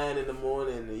 3:59 in the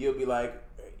morning, and you'll be like,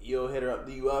 you'll hit her up.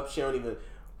 Do you up? She don't even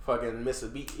fucking miss a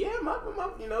beat. Yeah, my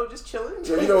just chilling.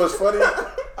 So you know what's funny?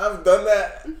 I've done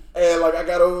that, and like I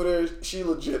got over there, she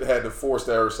legit had to force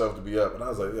that herself to be up, and I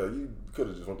was like, "Yo, you could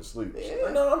have just went to sleep." Yeah. She's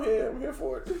like, "No, I'm here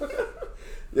for it."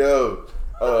 Yo.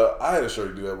 I had a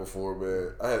shorty do that before,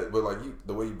 man. But like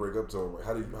the way you break up to him, like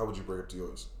how would you break up to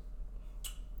yours?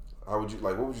 How would you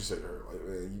what would you say to her? Like,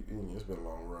 man, it's been a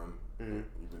long run. Mm-hmm.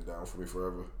 You've been down for me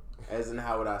forever. As in,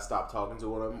 how would I stop talking to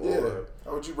one of them? Yeah.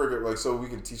 How would you break up? Like, so we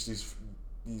can teach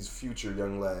these future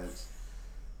young lads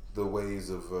the ways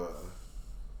of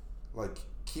like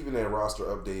keeping their roster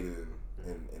updated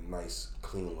and nice,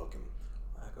 clean looking.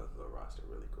 I go through the roster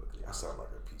really quickly. I sound like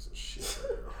a piece of shit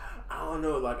right now. I don't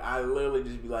know. Like I literally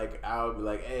just be like, I would be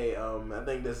like, "Hey, I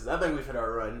think we've hit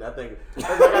our run.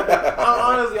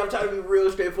 Honestly, I'm trying to be real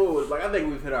straightforward. Like I think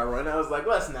we've hit our run." I was like,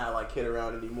 let's not like kid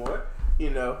around anymore.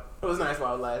 You know, it was nice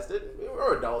while it lasted.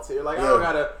 We're adults here. Like I don't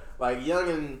gotta like young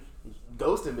and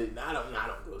ghosting, but I don't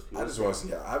ghost people. I just want to see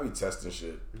how I be testing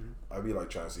shit. I be like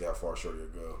trying to see how far shorty will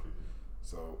go.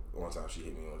 So one time she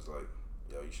hit me and was like,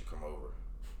 "Yo, you should come over."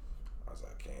 I was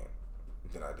like, "I can't."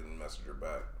 Then I didn't message her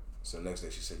back. So the next day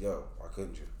she said, "Yo, why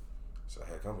couldn't you?" So I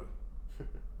had company.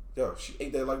 Yo, she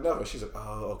ate that like nothing. She's like,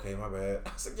 "Oh, okay, my bad." I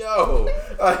said, "Yo,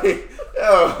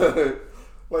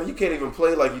 like you can't even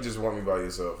play like you just want me by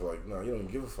yourself. Like, no, you don't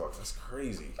even give a fuck. That's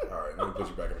crazy." All right, let me put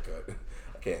you back in the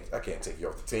cut. I can't take you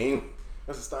off the team.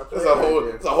 That's a start. That's a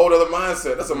whole other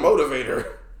mindset. That's a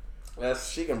motivator.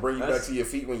 She can bring you back to your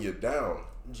feet when you're down.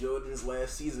 Jordan's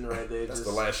last season right there. That's just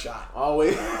the last shot.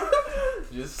 Always.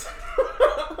 Just.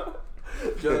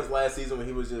 Jordan's last season when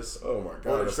he was just on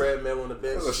the treadmill on the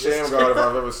bench. That's a sham guard if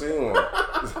I've ever seen one.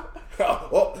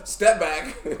 Oh, step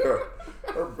back.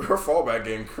 Her fallback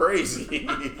game crazy.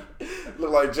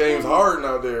 Look like James Harden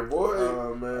out there, boy.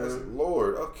 Oh, man. That's,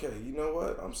 Lord. Okay, you know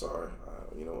what? I'm sorry.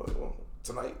 You know what? Well,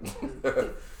 tonight,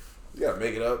 you gotta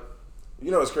make it up. You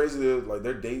know, it's crazy that, like,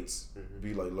 their dates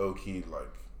be, like, low-key,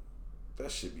 like,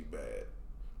 that shit be bad.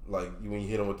 Like, when you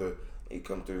hit them with the, hey,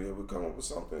 come through here, we'll come up with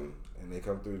something. And they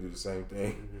come through and do the same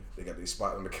thing. They got their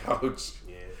spot on the couch.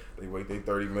 Yeah. They wait their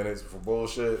 30 minutes for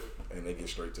bullshit, and they get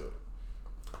straight to it.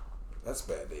 That's a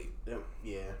bad date.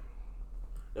 Yeah.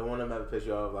 The one of them had to piss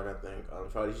you off, like, I think.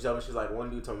 Charlie, she told me, she's like, one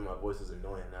dude told me my voice is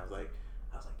annoying. And I was like,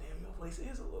 damn, your voice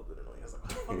is a little bit annoying. I was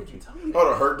like, why would you tell me that?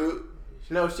 Hold on, her dude?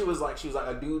 No, she was like,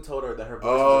 a dude told her that her voice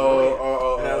was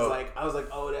annoying. And I was like,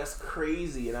 oh, that's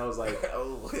crazy. And I was like,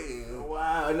 oh,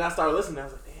 wow. And I started listening. I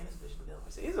was like, damn, this bitch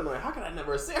voice is annoying. How could I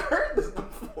never heard this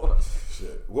before?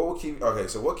 Shit. What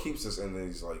keeps us in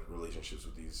these, like, relationships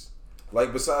with these?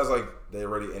 Like, besides, like, they're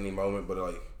ready any moment, but,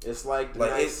 like... It's like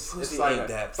nice. It's like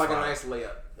a nice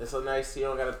layup. It's a nice... You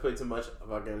don't got to put too much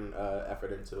fucking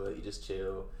effort into it. You just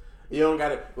chill. You don't got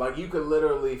to... Like, you could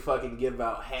literally fucking give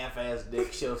out half-ass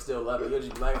dick. She'll still love it. You'll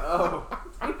just be like, oh.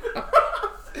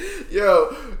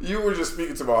 Yo, you were just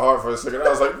speaking to my heart for a second. I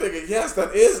was like, nigga, yes,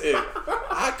 that is it.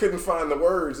 I couldn't find the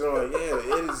words. And I'm like, yeah,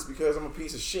 it is because I'm a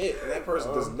piece of shit. And that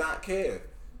person does not care.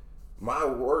 My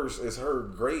worst is her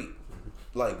great,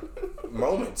 like,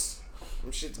 moments.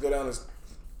 Them shits go down as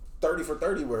 30 for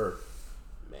 30 with her.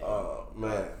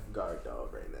 Man. Guard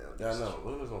dog right now. Yeah, I know.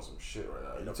 Luna's on some shit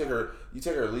right now. You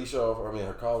take her leash off,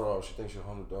 her collar off, she thinks she'll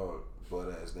home the dog, butt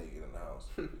ass naked in the house.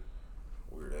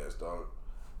 Weird ass dog.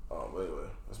 But anyway,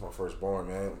 that's my firstborn,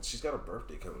 man. She's got a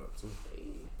birthday coming up too. Hey.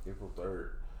 April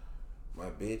 3rd. My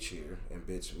bitch here, and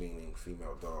bitch meaning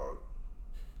female dog,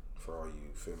 for all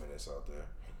you feminists out there.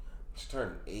 She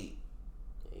turned 8.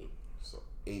 So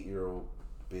 8-year-old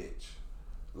bitch.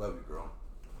 Love you, girl.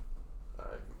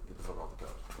 Alright, get the fuck off the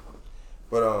couch.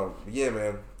 But yeah,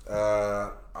 man.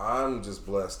 I'm just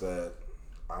blessed that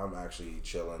I'm actually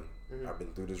chilling. I've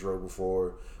been through this road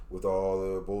before with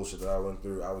all the bullshit that I went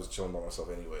through. I was chilling by myself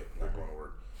anyway, not going to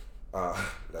work.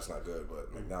 That's not good,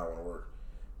 but like, now I want to work.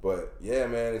 But yeah,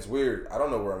 man, it's weird. I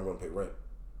don't know where I'm going to pay rent.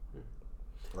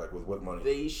 Like, with what money?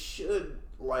 They should,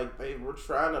 like, they were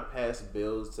trying to pass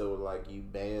bills to, like, you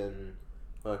ban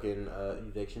fucking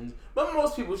evictions. But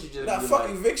most people should just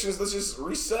evictions. Let's just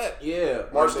reset. Yeah.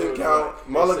 March didn't count.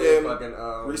 Mulligan.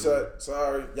 Reset.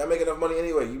 Sorry. Y'all make enough money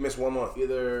anyway. You missed 1 month.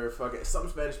 Either fucking some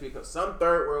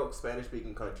third world Spanish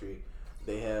speaking country,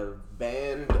 they have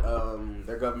banned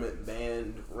their government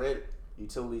banned rent,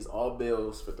 utilities, all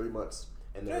bills for 3 months,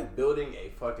 and they're building a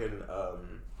fucking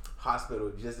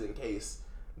hospital just in case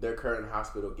their current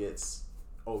hospital gets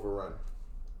overrun.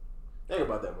 Think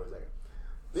about that for a second.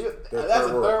 That's a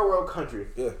third world country.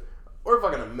 Yeah. We're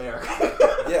fucking America.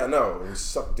 Yeah, no, we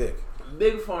suck dick.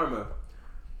 Big Pharma.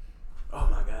 Oh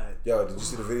my god. Yo, did you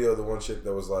see the video of the one chick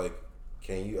that was like,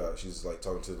 can you, she's like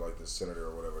talking to like the senator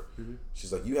or whatever.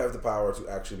 She's like, you have the power to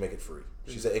actually make it free.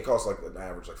 She said it costs like an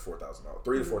average like $4,000. $3,000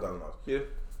 to $4,000. Yeah.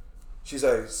 She's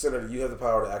like, Senator, you have the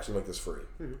power to actually make this free.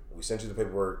 We sent you the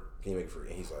paperwork. Can you make it free?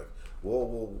 And he's like,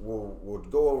 we'll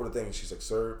go over the thing. She's like,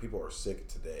 sir, people are sick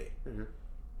today.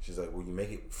 She's like, will you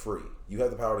make it free? You have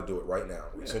the power to do it right now.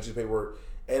 We sent you the paperwork.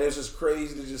 And it's just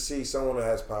crazy to just see someone that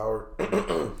has power,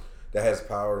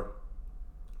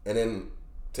 and then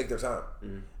take their time.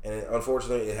 And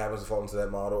unfortunately, it happens to fall into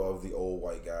that model of the old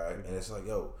white guy. And it's like,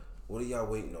 yo, what are y'all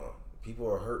waiting on? People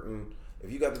are hurting.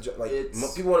 If you got the job, like,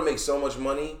 people want to make so much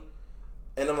money.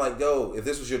 And I'm like, yo, if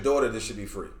this was your daughter, this should be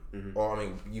free. Or, I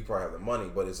mean, you probably have the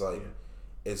money, but it's like,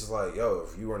 it's like, yo,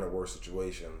 if you were in a worse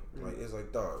situation, like, it's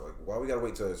like, dog, like, why we gotta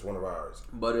wait till it's one of ours?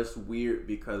 But it's weird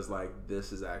because, like,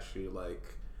 this is actually, like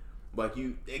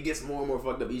it gets more and more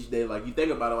fucked up each day. Like, you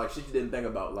think about it, like, shit you didn't think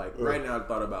about. Like, right now I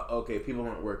thought about, okay, people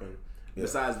aren't working.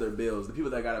 Besides their bills, the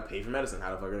people that gotta pay for medicine,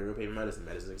 how the fuck are they gonna pay for medicine?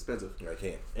 Medicine's expensive. I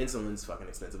can't. Insulin's fucking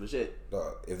expensive as shit.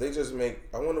 Dog, if they just make,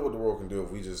 I wonder what the world can do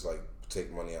if we just, like, take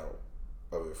money out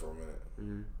of it for a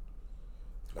minute.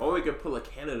 Or we could pull a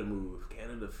Canada move.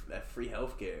 Canada, that free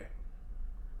healthcare.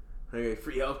 Okay,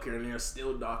 free healthcare, and there's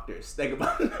still doctors. Think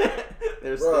about that.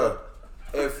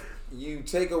 If you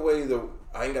take away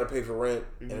I ain't gotta pay for rent,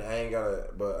 and I ain't gotta,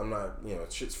 but I'm not,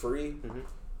 shit's free.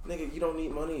 Nigga, you don't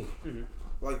need money.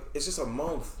 Like, it's just a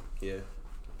month. Yeah.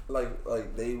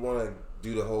 Like they want to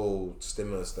do the whole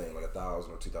stimulus thing, like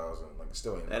 1,000 or 2,000. Like, it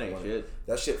still ain't that ain't money. shit.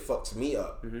 That shit fucks me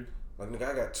up. Like,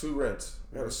 nigga, I got 2 rents.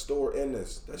 I got a store in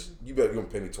this. You gonna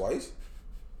pay me twice?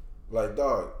 Like,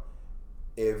 dog,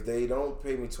 if they don't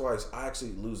pay me twice, I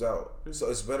actually lose out. So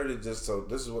it's better to just, so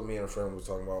this is what me and a friend was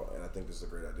talking about, and I think this is a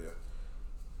great idea.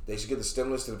 They should give the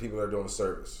stimulus to the people that are doing the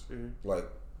service, like,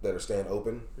 that are staying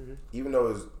open, even though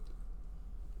it's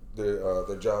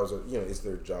their jobs are, it's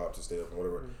their job to stay open,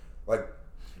 whatever. Like,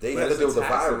 they had to deal with the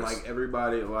virus. Like,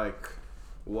 everybody, like,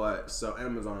 what? So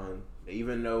Amazon,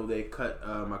 even though they cut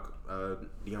my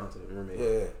Deontay,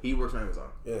 roommate, he works for Amazon.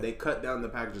 Yeah. They cut down the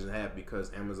packages in half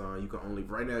because Amazon, you can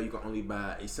only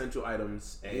buy essential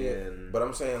items and but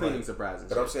I'm saying cleaning supplies.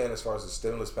 But I'm saying as far as the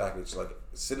stimulus package, like,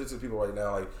 send it to people right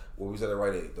now, like what we said at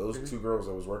Rite Aid. Those 2 girls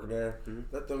that was working there,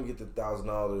 let them get the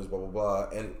 $1,000, blah blah blah,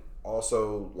 and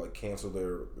also like cancel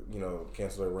their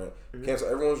rent, cancel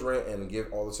everyone's rent, and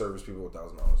give all the service people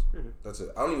 $1,000. That's it.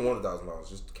 I don't even want $1,000.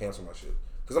 Just cancel my shit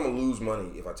because I'm gonna lose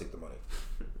money if I take the money.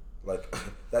 Like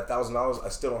that $1,000, I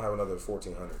still don't have another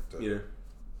 $1,400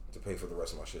 to pay for the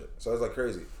rest of my shit. So it's like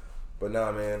crazy. But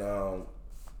nah, man.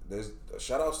 There's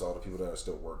shout outs to all the people that are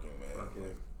still working, man.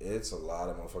 Like, it's a lot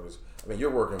of motherfuckers. I mean, you're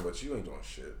working, but you ain't doing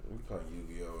shit. You playing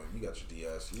Yu-Gi-Oh and you got your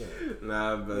DS.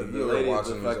 Nah, but the lady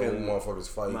watching these old motherfuckers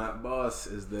fight. My boss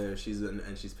is there. She's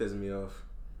pissing me off.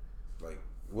 Like,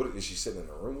 what is she sitting in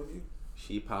the room with you?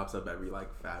 She pops up every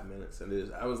like 5 minutes,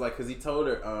 and I was like, because he told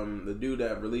her, the dude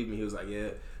that relieved me, he was like, yeah.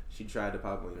 She tried to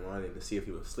pop me in line to see if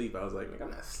he was asleep. I was like, I'm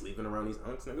not sleeping around these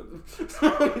unks, nigga. No,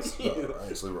 I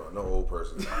ain't sleeping around no old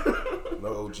person.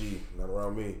 No OG. Not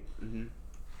around me.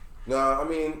 Nah, I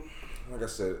mean, like I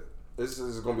said, this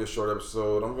is going to be a short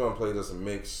episode. I'm going to play just a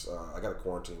mix. I got a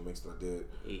quarantine mix that I did.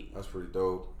 That's pretty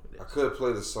dope. I could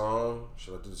play the song.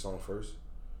 Should I do the song first?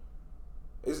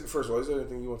 First of all, is there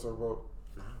anything you want to talk about?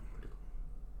 No.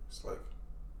 It's like,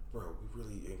 bro, we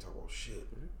really ain't talking about shit.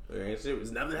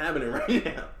 There's nothing happening right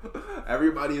now.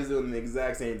 Everybody is doing the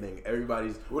exact same thing.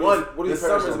 Everybody's the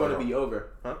summer's going to be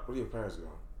over. Huh? What are your parents doing?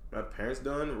 My parents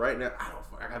doing right now.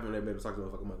 I haven't been able to talk to my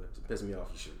fucking mother. It's pissing me off.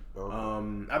 You should.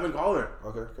 Okay. I've been calling her.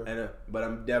 Okay. And but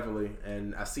I'm definitely,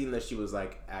 and I seen that she was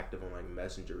like active on like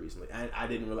Messenger recently, and I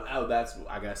didn't realize. Oh,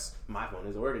 I guess my phone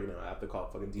isn't working. I have to call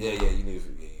fucking TV. Yeah, you need to.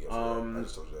 I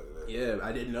just told you that today. Yeah,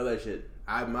 I didn't know that shit.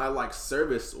 My like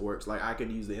service works. Like I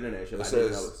can use the internet shit. It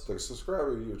says the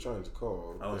subscriber you were trying to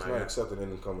call is not accepting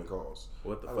incoming calls.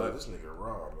 What the fuck? Like, this nigga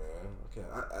raw, man. I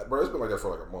can't. Bro, it's been like that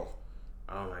for like a month.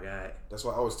 Oh my god. That's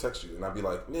why I always text you and I'd be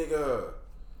like, nigga.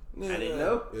 I didn't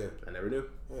know. Yeah. I never knew.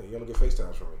 Yeah, you don't get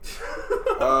FaceTimes from me.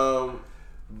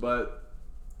 But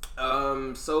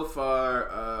so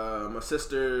far, my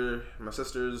sisters,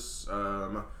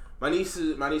 my niece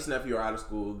and nephew are out of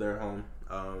school. They're home.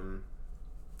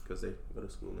 Because they go to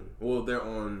school they're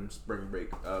on spring break.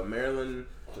 Maryland,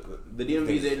 the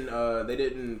DMV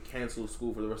didn't cancel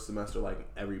school for the rest of the semester like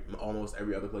almost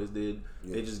every other place did.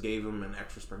 Yeah. They just gave them an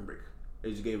extra spring break.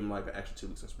 They just gave them like an extra 2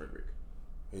 weeks of spring break.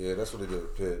 Yeah, that's what they did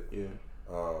at Pitt. Yeah.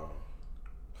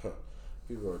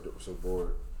 People are so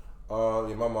bored.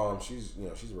 Yeah, my mom, she's a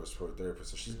respiratory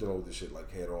therapist, so she's dealing with this shit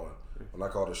like head on. When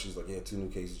I called her, she's like, yeah, 2 new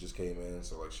cases just came in,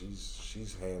 so like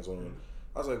she's hands on.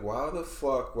 I was like, why the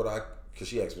fuck would I? Because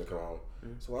she asked me to come home.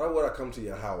 So why would I come to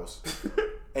your house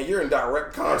and you're in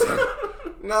direct contact?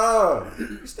 Nah,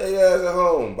 you stay your ass at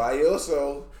home by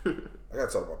yourself. I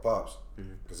gotta talk to my pops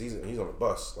because he's on the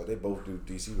bus. Like they both do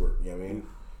DC work. You know what I mean?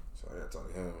 So I gotta talk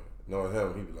to him. Knowing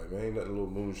him, he'd be like, man, ain't nothing a little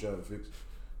moonshine to fix.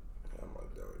 And I'm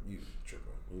like, dog, you tripping?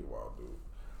 You wild dude.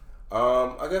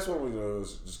 I guess what we're gonna do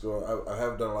is just go. I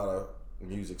have done a lot of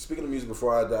music. Speaking of music,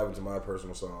 before I dive into my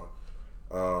personal song,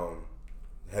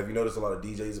 have you noticed a lot of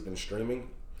DJs have been streaming?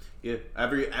 Yeah,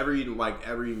 every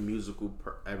musical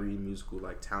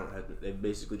like talent has they've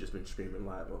basically just been streaming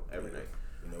live every night.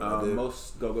 You know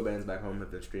most go-go bands back home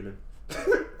have been streaming.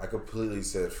 I completely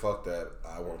said fuck that.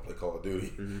 I want to play Call of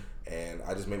Duty, and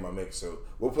I just made my mix. So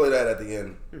we'll play that at the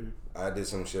end. I did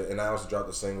some shit, and I also dropped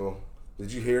a single.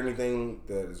 Did you hear anything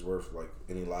that is worth like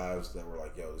any lives that were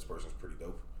like, yo, this person's pretty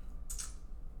dope?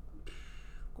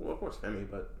 Well, of course, Femi,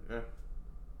 but yeah.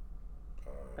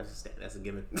 That's a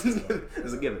given.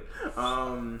 That's a given.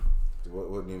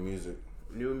 What new music?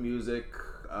 New music.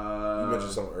 You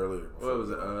mentioned something earlier. What was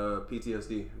it?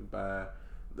 PTSD by.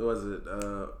 What was it?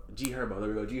 G Herbo. There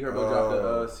we go. G Herbo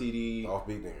dropped a CD.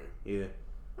 Offbeat nigga. Yeah.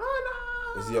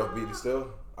 Oh, no. Is he offbeat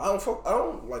still? I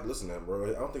don't like listen to him, bro.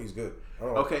 I don't think he's good.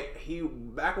 Okay,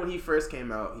 back when he first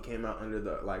came out, he came out under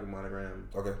the like monogram.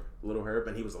 Okay. Little Herb,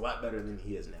 and he was a lot better than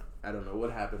he is now. I don't know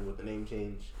what happened with the name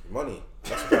change. Money.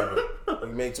 That's what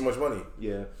happened. He made too much money.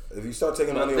 Yeah. If you start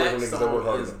taking money away from niggas that work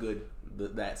hard. That song is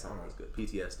good. That song is good.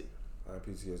 PTSD. All right,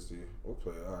 PTSD. We'll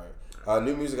play it. All right.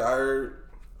 New music I heard.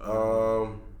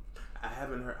 I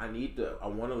haven't heard. I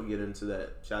want to get into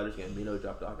that. Childish Gambino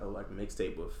dropped a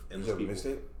mixtape with endless people.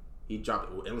 Mixtape? He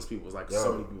dropped it with endless people. It was like Yo,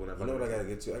 so many people. You know what I gotta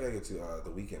get to? I gotta get to The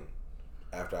Weeknd.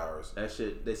 After Hours. That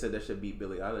shit. They said that should beat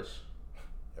Billie Eilish.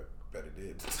 I bet it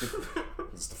did.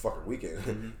 It's the fucking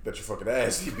Weeknd. Bet your fucking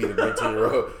ass he beat a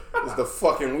 19-year-old. It's the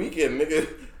fucking Weeknd, nigga.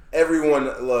 Everyone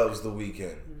loves The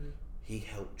Weeknd. He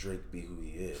helped Drake be who he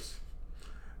is.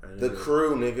 The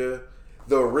Crew, nigga.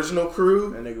 The original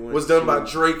Crew was done by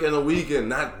Drake and The Weeknd,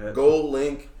 not Gold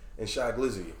Link and Shy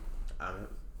Glizzy.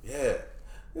 Yeah.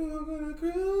 And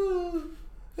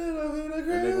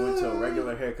nigga went to a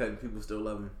regular haircut and people still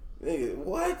love him. Nigga,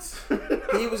 what?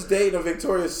 He was dating a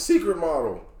Victoria's Secret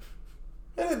model.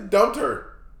 And it dumped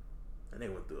her. And they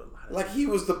went through a lot of like he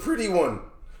was the pretty one.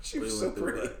 She was so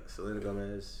pretty. Selena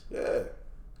Gomez. Yeah.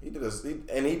 He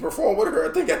performed with her,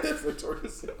 I think, at that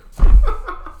Victoria's Secret.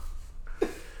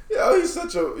 Yo, he's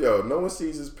such a no one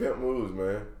sees his pimp moves,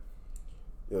 man.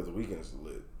 Yo, The Weeknd is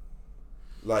lit.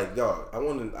 Like, dog, I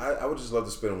would just love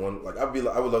to spend one I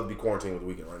would love to be quarantined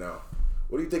with The Weeknd right now.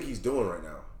 What do you think he's doing right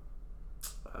now?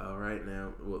 Right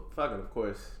now, well, fucking, of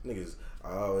course. Niggas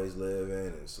always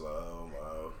living in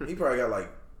slow-mo. He probably got like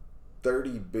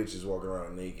 30 bitches walking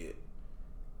around naked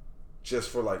just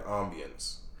for like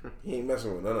ambience. He ain't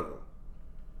messing with none of them.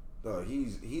 No,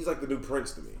 he's like the new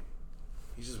Prince to me.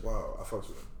 He's just wild. I fucks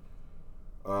with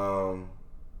him.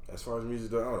 As far as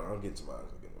music, though, I don't know. I'm getting to mine.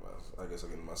 I guess I'll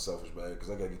get into my selfish bag because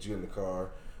I gotta get you in the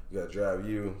car. We gotta drive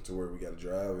you to where we gotta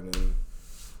drive, and then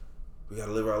we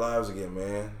gotta live our lives again,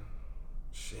 man.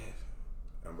 Shit.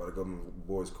 I'm about to go to my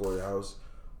boy's Corey house.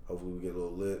 Hopefully we get a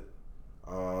little lit.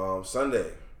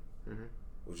 Sunday. Mm-hmm.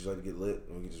 Would you like to get lit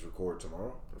and we can just record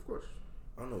tomorrow? Of course.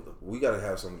 I don't know. We gotta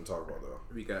have something to talk about though.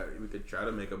 We could try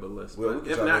to make up a list. Well,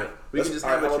 but if not, we can just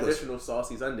have a traditional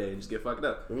saucy Sunday and just get fucked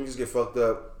up. We can just get fucked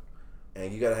up,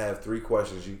 and you gotta have 3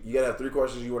 questions. You gotta have 3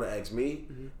 questions you want to ask me,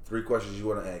 3 questions you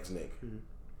want to ask Nick,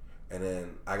 and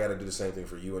then I gotta do the same thing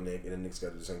for you and Nick, and then Nick's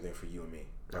gotta do the same thing for you and me.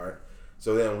 All right.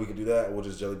 So then we can do that. We'll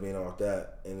just jelly bean off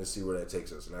that and just see where that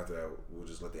takes us. And after that, we'll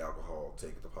just let the alcohol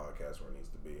take the podcast where it needs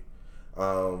to be.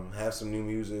 Have some new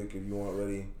music if you want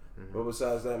ready. Mm-hmm. But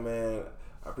besides that, man,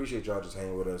 I appreciate y'all just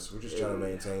hanging with us. We're just trying to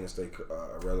maintain and stay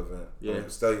relevant. Yeah.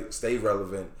 Stay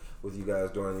relevant with you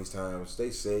guys during these times. Stay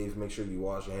safe. Make sure you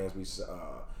wash your hands.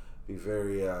 Be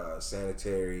very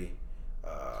sanitary.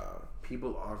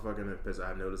 People are fucking in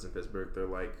Pittsburgh. I noticed in Pittsburgh, they're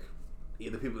like,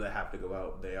 the people that have to go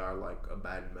out, they are like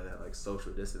abiding by that like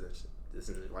social distance.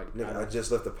 Like, nigga, I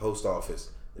just left the post office.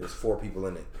 There's 4 people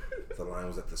in it. The line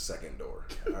was at the second door.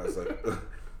 I was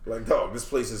like, dog, this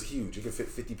place is huge. You can fit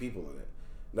 50 people in it.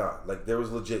 Nah, like there was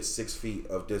legit 6 feet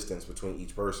of distance between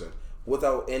each person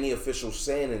without any official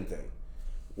saying anything.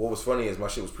 What was funny is my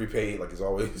shit was prepaid, like it's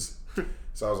always.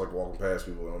 So I was like walking past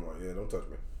people and I'm like, yeah, don't touch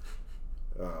me.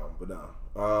 But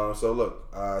nah. So look,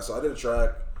 so I did a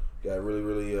track. Got really,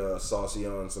 really saucy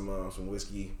on some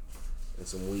whiskey and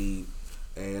some weed,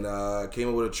 and came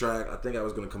up with a track. I think I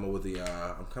was gonna come up with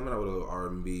I'm coming out with an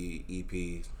R&B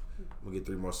EP. We'll get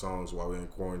 3 more songs while we're in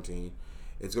quarantine.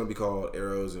 It's gonna be called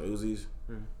Arrows and Uzis,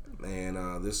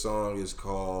 and this song is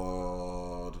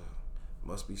called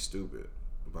 "Must Be Stupid"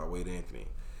 by Wade Anthony.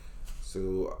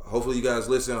 So hopefully you guys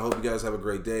listen. I hope you guys have a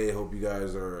great day. I hope you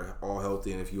guys are all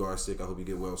healthy, and if you are sick, I hope you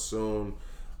get well soon.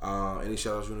 Any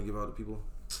shout outs you want to give out to people?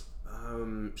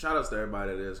 Shout outs to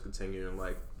everybody that is continuing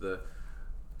like the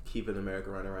keeping America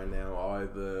running right now. All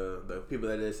the people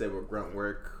that they said were grunt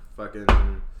work, fucking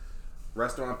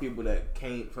restaurant people that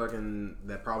can't fucking,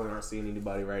 that probably aren't seeing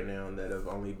anybody right now and that have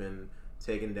only been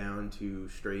taken down to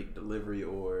straight delivery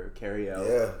or carry out.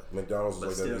 Yeah, McDonald's is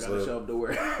like still that. Gotta show up to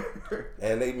work.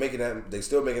 And they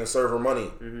still making a server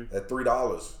money at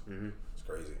 $3. It's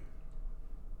crazy.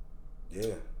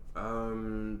 Yeah.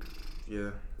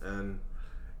 Yeah, and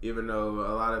even though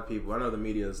a lot of people, I know the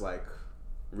media is like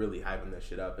really hyping this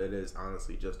shit up, it is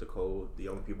honestly just a cold. The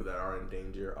only people that are in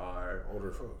danger are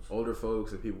older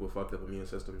folks and people with fucked up immune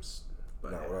systems.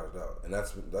 But without a doubt. And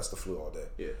that's the flu all day.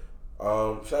 Yeah.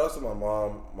 Shout out to my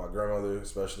mom, my grandmother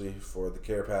especially, for the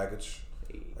care package.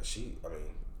 Hey.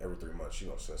 Every 3 months she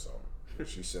gonna send something.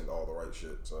 She sent all the right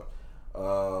shit. So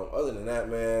other than that,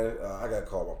 man, I gotta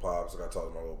call my pops. I gotta talk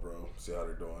to my little bro, see how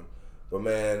they're doing. But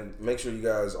man, make sure you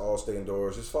guys all stay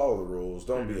indoors. Just follow the rules.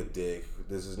 Don't be a dick.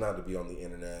 This is not to be on the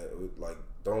internet. Like,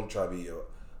 don't try to be a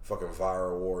fucking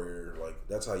viral warrior. Like,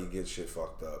 that's how you get shit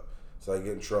fucked up. So you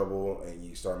get in trouble and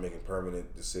you start making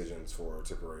permanent decisions for a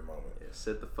temporary moment. Yeah,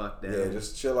 sit the fuck down. Yeah,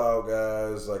 just chill out,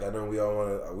 guys. Like, I know we all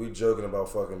want to. We joking about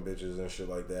fucking bitches and shit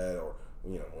like that, or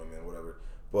women, whatever.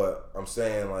 But I'm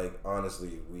saying, like,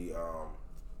 honestly, we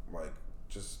like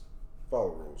just follow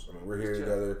rules. I mean, we're here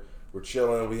together. We're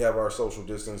chilling. We have our social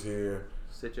distance here.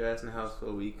 Sit your ass in the house for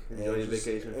a week. Enjoy your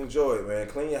vacation. Enjoy it, man.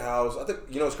 Clean your house. I think,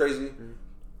 you know what's crazy? Mm-hmm.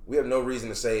 We have no reason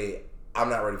to say, I'm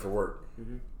not ready for work.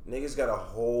 Mm-hmm. Niggas got a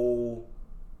whole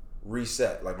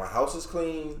reset. Like, my house is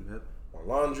clean. Yep. My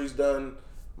laundry's done.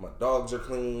 My dogs are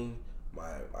clean.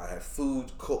 I have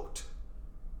food cooked.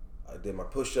 I did my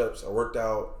push-ups. I worked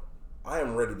out. I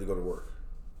am ready to go to work.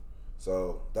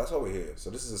 So that's why we're here. So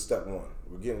this is a step one.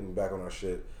 We're getting back on our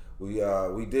shit.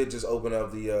 We did just open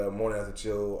up the Morning After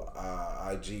Chill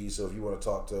IG. So if you want to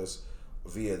talk to us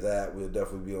via that, we'll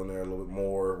definitely be on there a little bit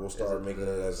more. We'll start making it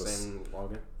as the same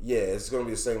login. Yeah, it's gonna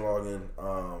be the same login.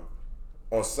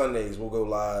 On Sundays we'll go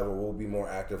live, or we'll be more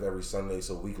active every Sunday.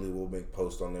 So weekly we'll make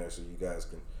posts on there, so you guys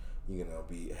can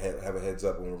have a heads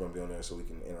up when we're gonna be on there, so we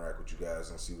can interact with you guys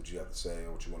and see what you have to say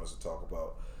or what you want us to talk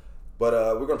about. But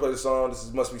we're gonna play the song. This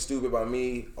is "Must Be Stupid" by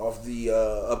me off the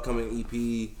upcoming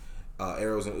EP,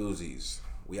 Arrows and Uzis.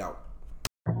 We out.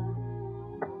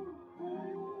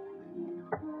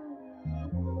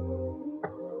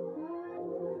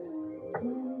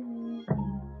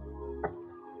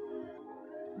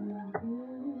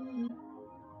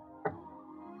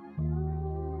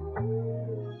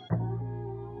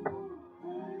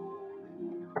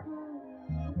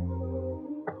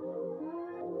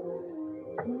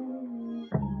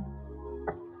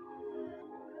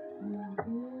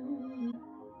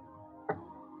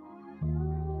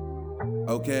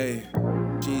 Okay,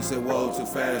 she said, whoa, too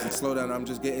fast, and slow down, I'm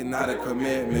just getting out of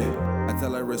commitment. I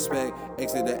tell her respect,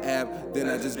 exit the app, then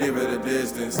I just give her the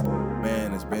distance.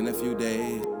 Man, it's been a few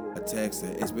days, I text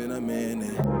her, it's been a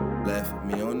minute. Left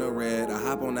me on the red, I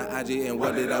hop on the IG, and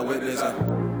what did I witness? I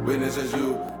witness as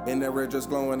you, in that red dress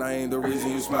glowing, I ain't the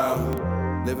reason you smile.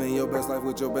 Living your best life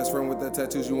with your best friend with the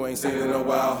tattoos you ain't seen in a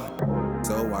while.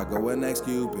 So I go and ask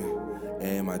Cupid,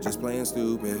 am I just playing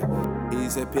stupid? He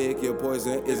said, pick your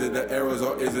poison. Is it the arrows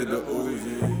or is it the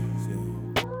Uzis?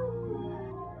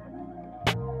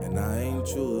 And I ain't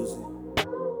choosing.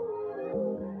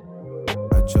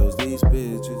 I chose these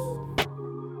bitches.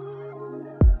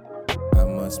 I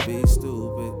must be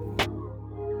stupid,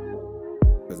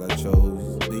 'cause I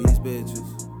chose these bitches.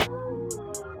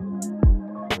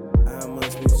 I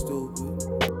must be stupid.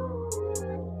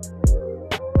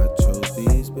 I chose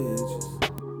these bitches.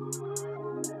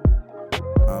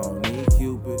 I don't need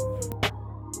Cupid,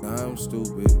 I'm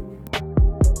stupid.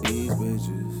 These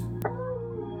bitches.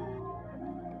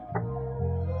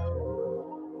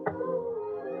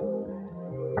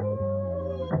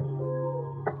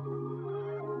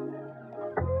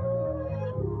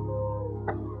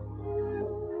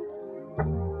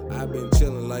 I've been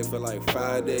chillin' like for like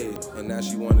 5 days, and now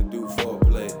she wanna do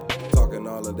foreplay. Talking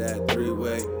all of that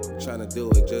three-way, tryna do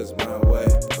it just my way.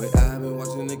 But I've been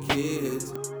watching the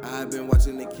kids.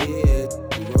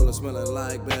 You rollin' smelling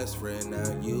like best friend.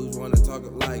 Now you wanna talk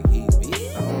like he's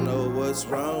beat. I don't know what's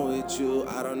wrong with you.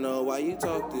 I don't know why you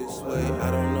talk this way.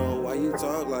 I don't know why you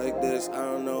talk like this. I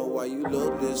don't know why you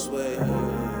look this way.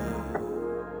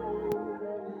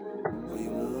 Why you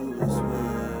move this way?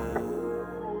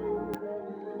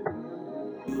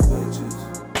 You bitches.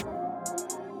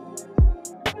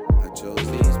 I chose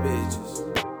these bitches.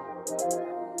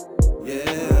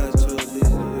 Yeah, I chose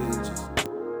these bitches.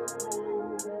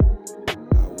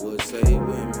 I would say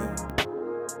women,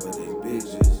 but they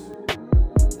bitches.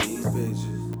 These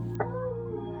bitches.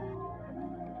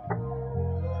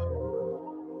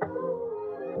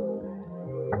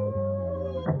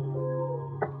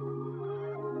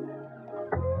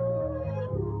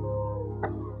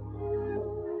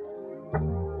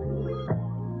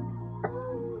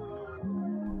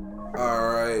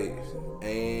 Alright,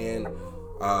 and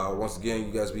once again,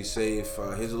 you guys be safe.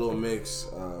 Here's a little mix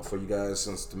for you guys,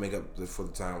 since to make up for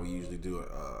the time we usually do an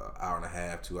hour and a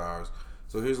half, 2 hours.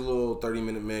 So here's a little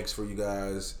 30-minute mix for you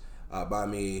guys by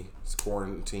me. It's a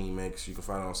quarantine mix. You can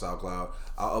find it on SoundCloud.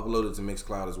 I'll upload it to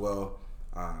Mixcloud as well.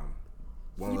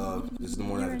 One love. This is the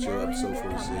Morning After Chill, episode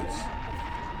 46.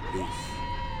 Peace.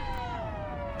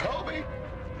 Kobe.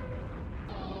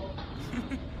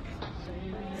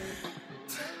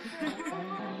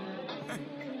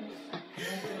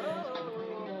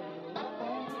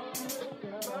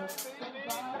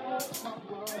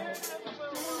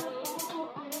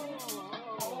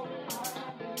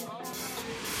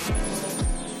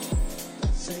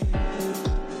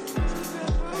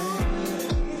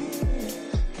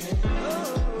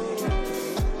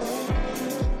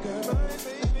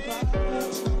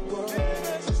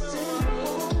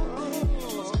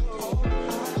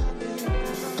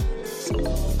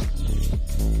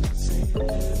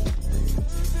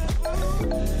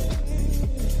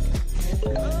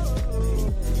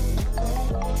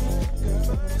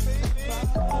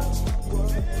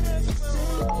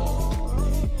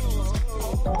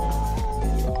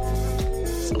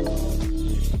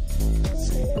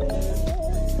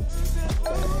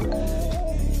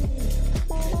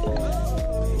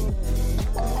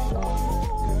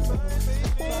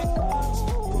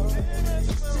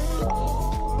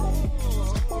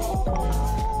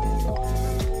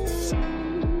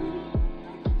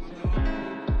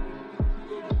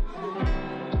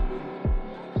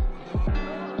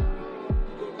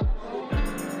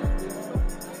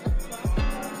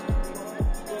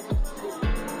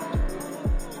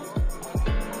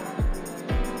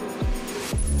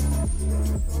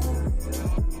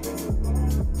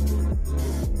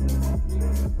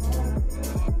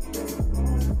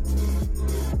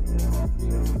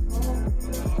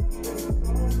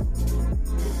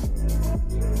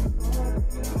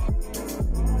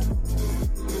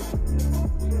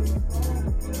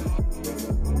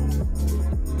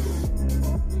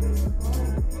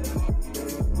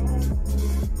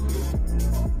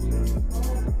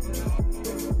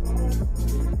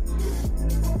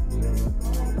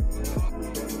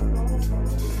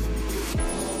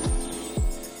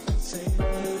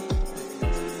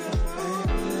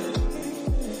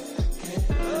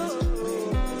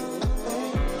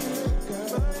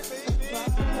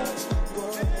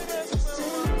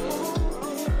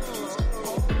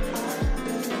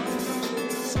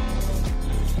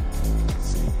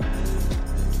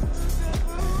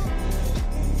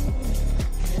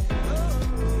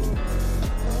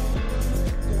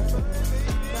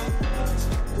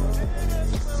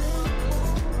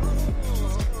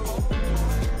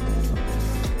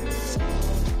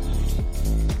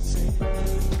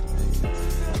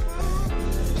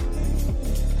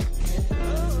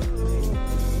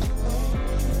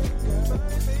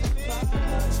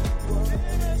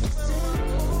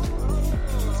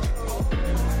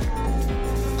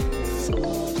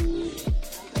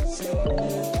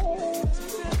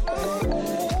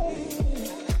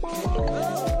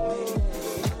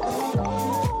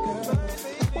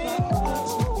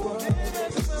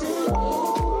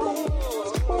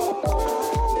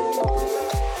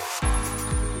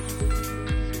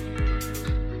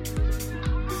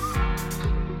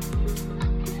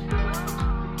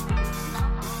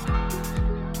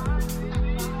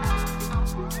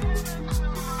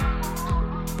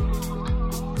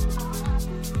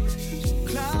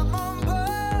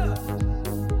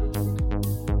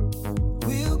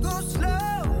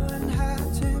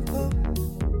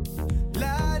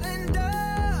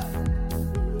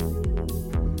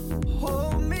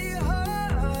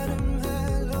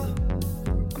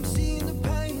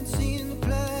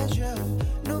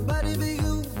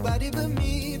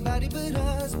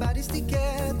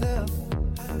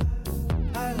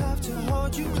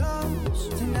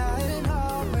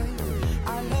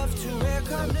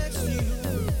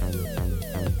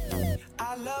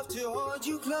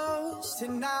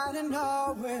 tonight and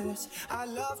always. I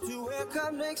love to wake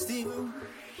up next to you.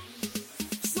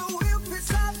 So we'll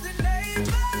piss off the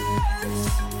neighbors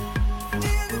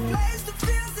in the place that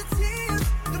feels the tears,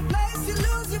 the place you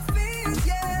lose your fears,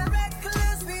 yeah,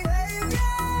 reckless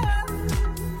behavior,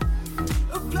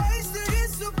 a place that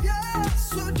is so pure,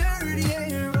 so dirty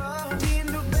and raw. In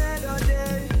the better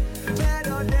day,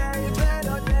 better day,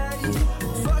 better day,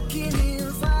 fucking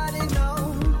in, fighting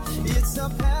on. It's a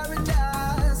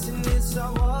paradise and it's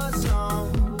a war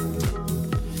zone.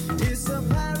 It's a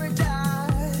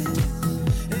paradise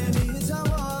and it's a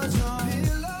war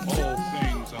zone. All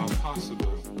things are possible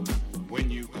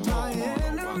when you call My on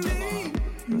enemy,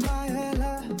 Allah. my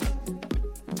ally,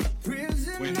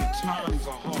 When prisoner. times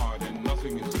are hard and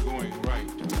nothing is going right,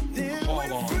 Then call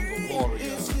we're on free. the warrior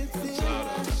It's that's within.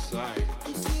 out of sight.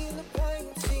 I'm seeing the pain,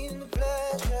 seeing the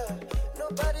pleasure.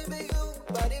 Nobody but you,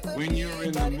 nobody but When me, you're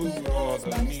in the nobody mood but or us, the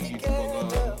bodies need for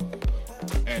together. love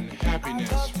and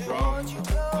happiness I love to from hold you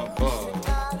close above,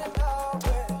 tonight and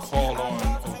always. call I on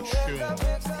love to wake Oshun. up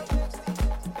next to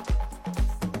you.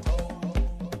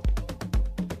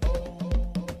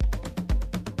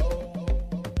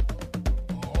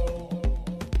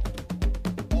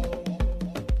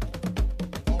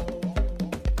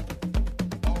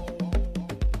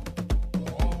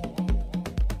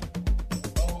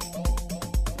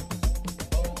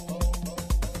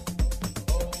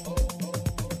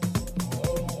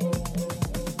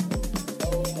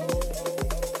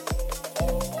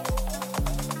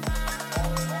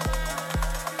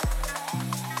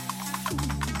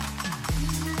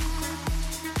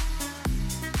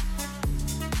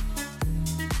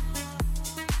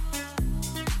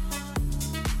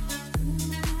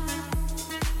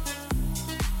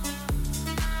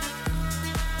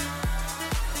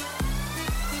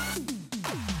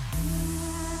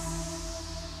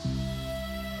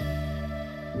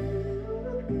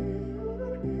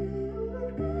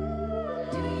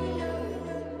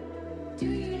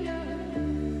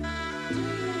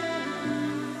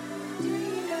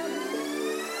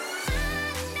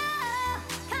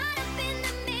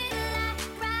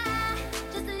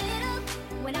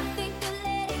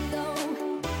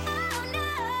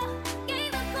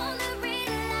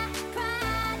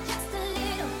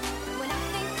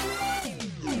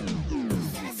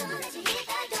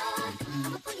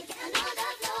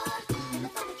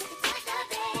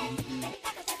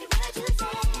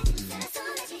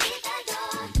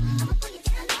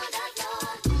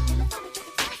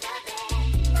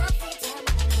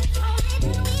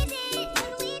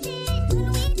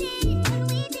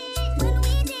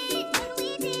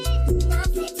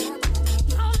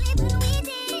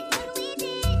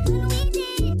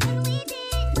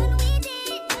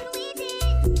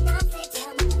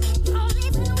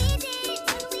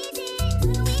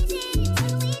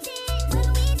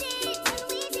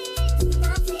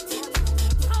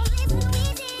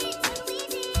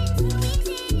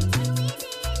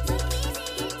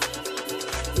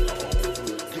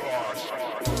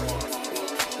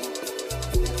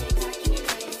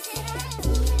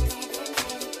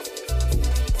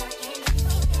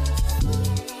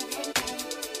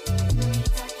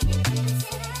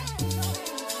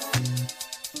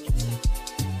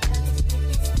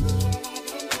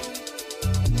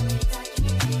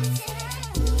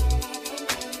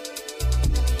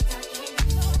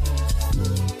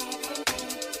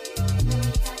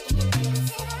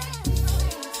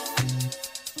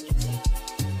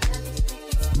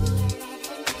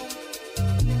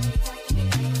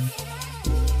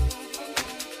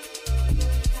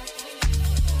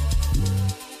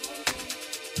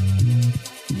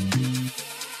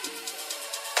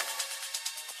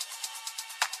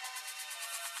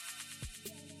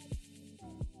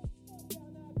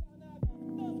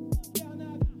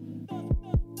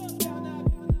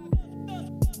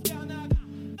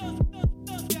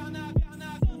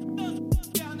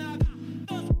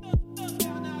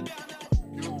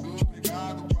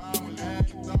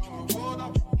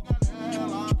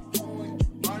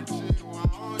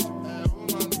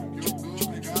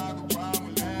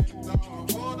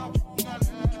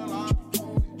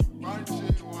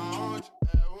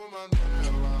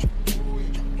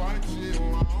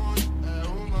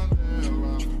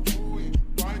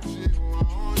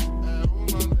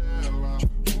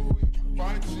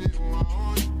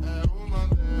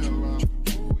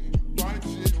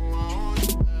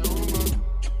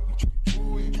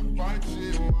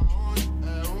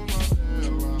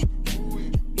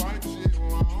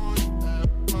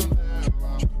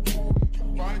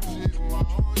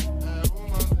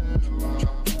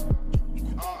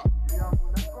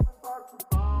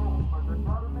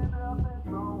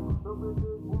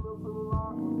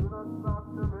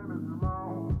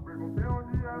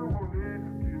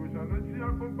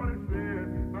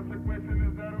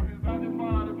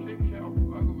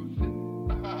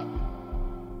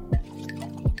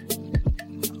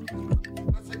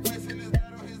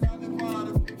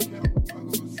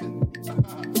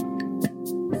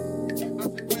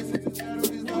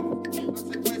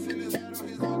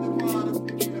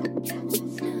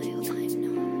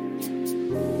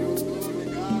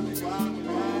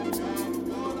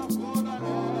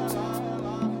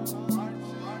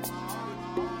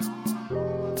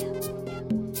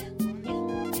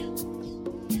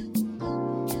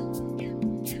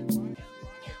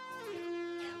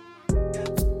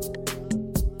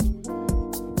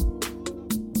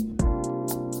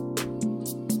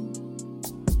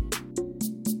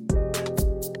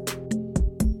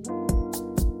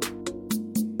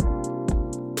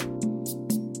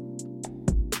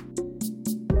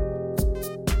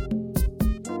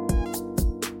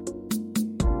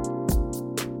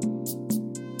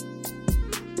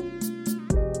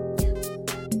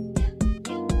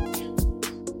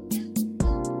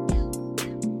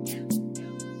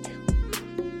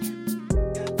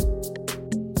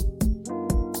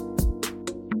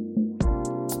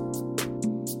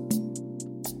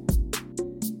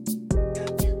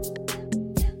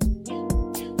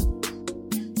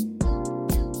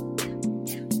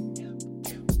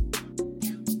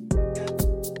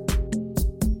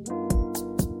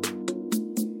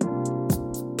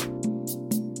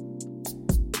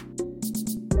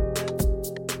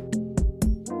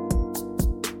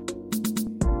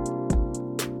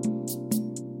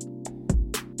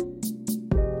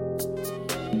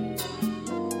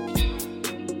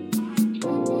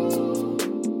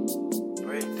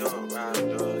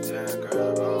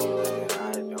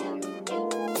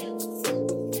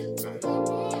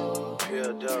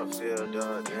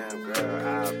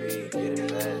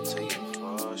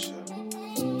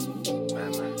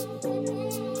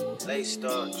 Laced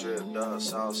up, dripped up,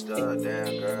 sauced up,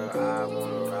 damn girl, I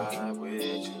wanna ride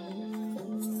with you.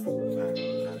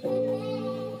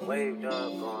 Waved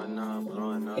up, growing up,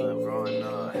 growing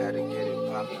up, had to get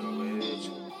it poppin' with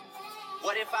you.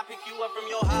 What if I pick you up from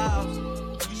your house?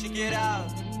 We should get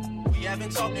out. We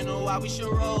haven't talked in a while, we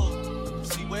should roll.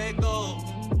 See where it goes.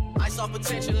 I saw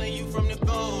potential in you from the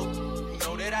go. You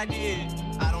know that I did.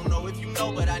 I don't know if you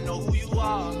know, but I know who you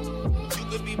are. You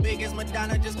could be big as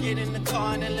Madonna, just get in the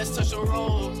car and then let's touch the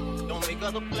road. Don't make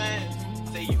other plans.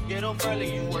 Say you get up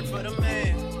early, you work for the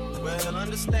man. Well, he'll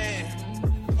understand.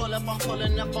 Pull up, I'm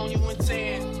pulling up on you in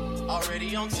 10.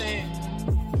 Already on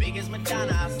 10. Big as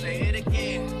Madonna, I'll say it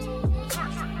again.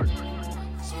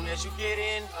 Soon as you get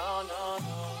in, oh no.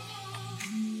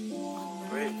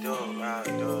 Bricked up, rocked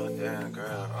up, damn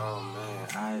girl, oh man,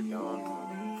 I don't know.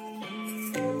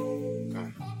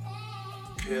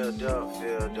 Filled up,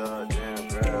 damn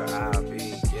girl, I'll be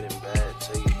getting back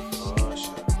to you for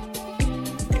sure.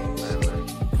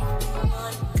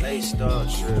 Laced up,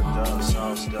 stripped up,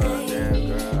 sauced up, damn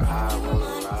girl, I wanna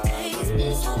ride with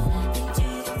you.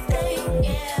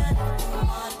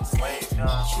 Waved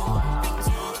up,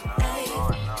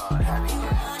 going up, had to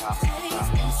get it poppin'.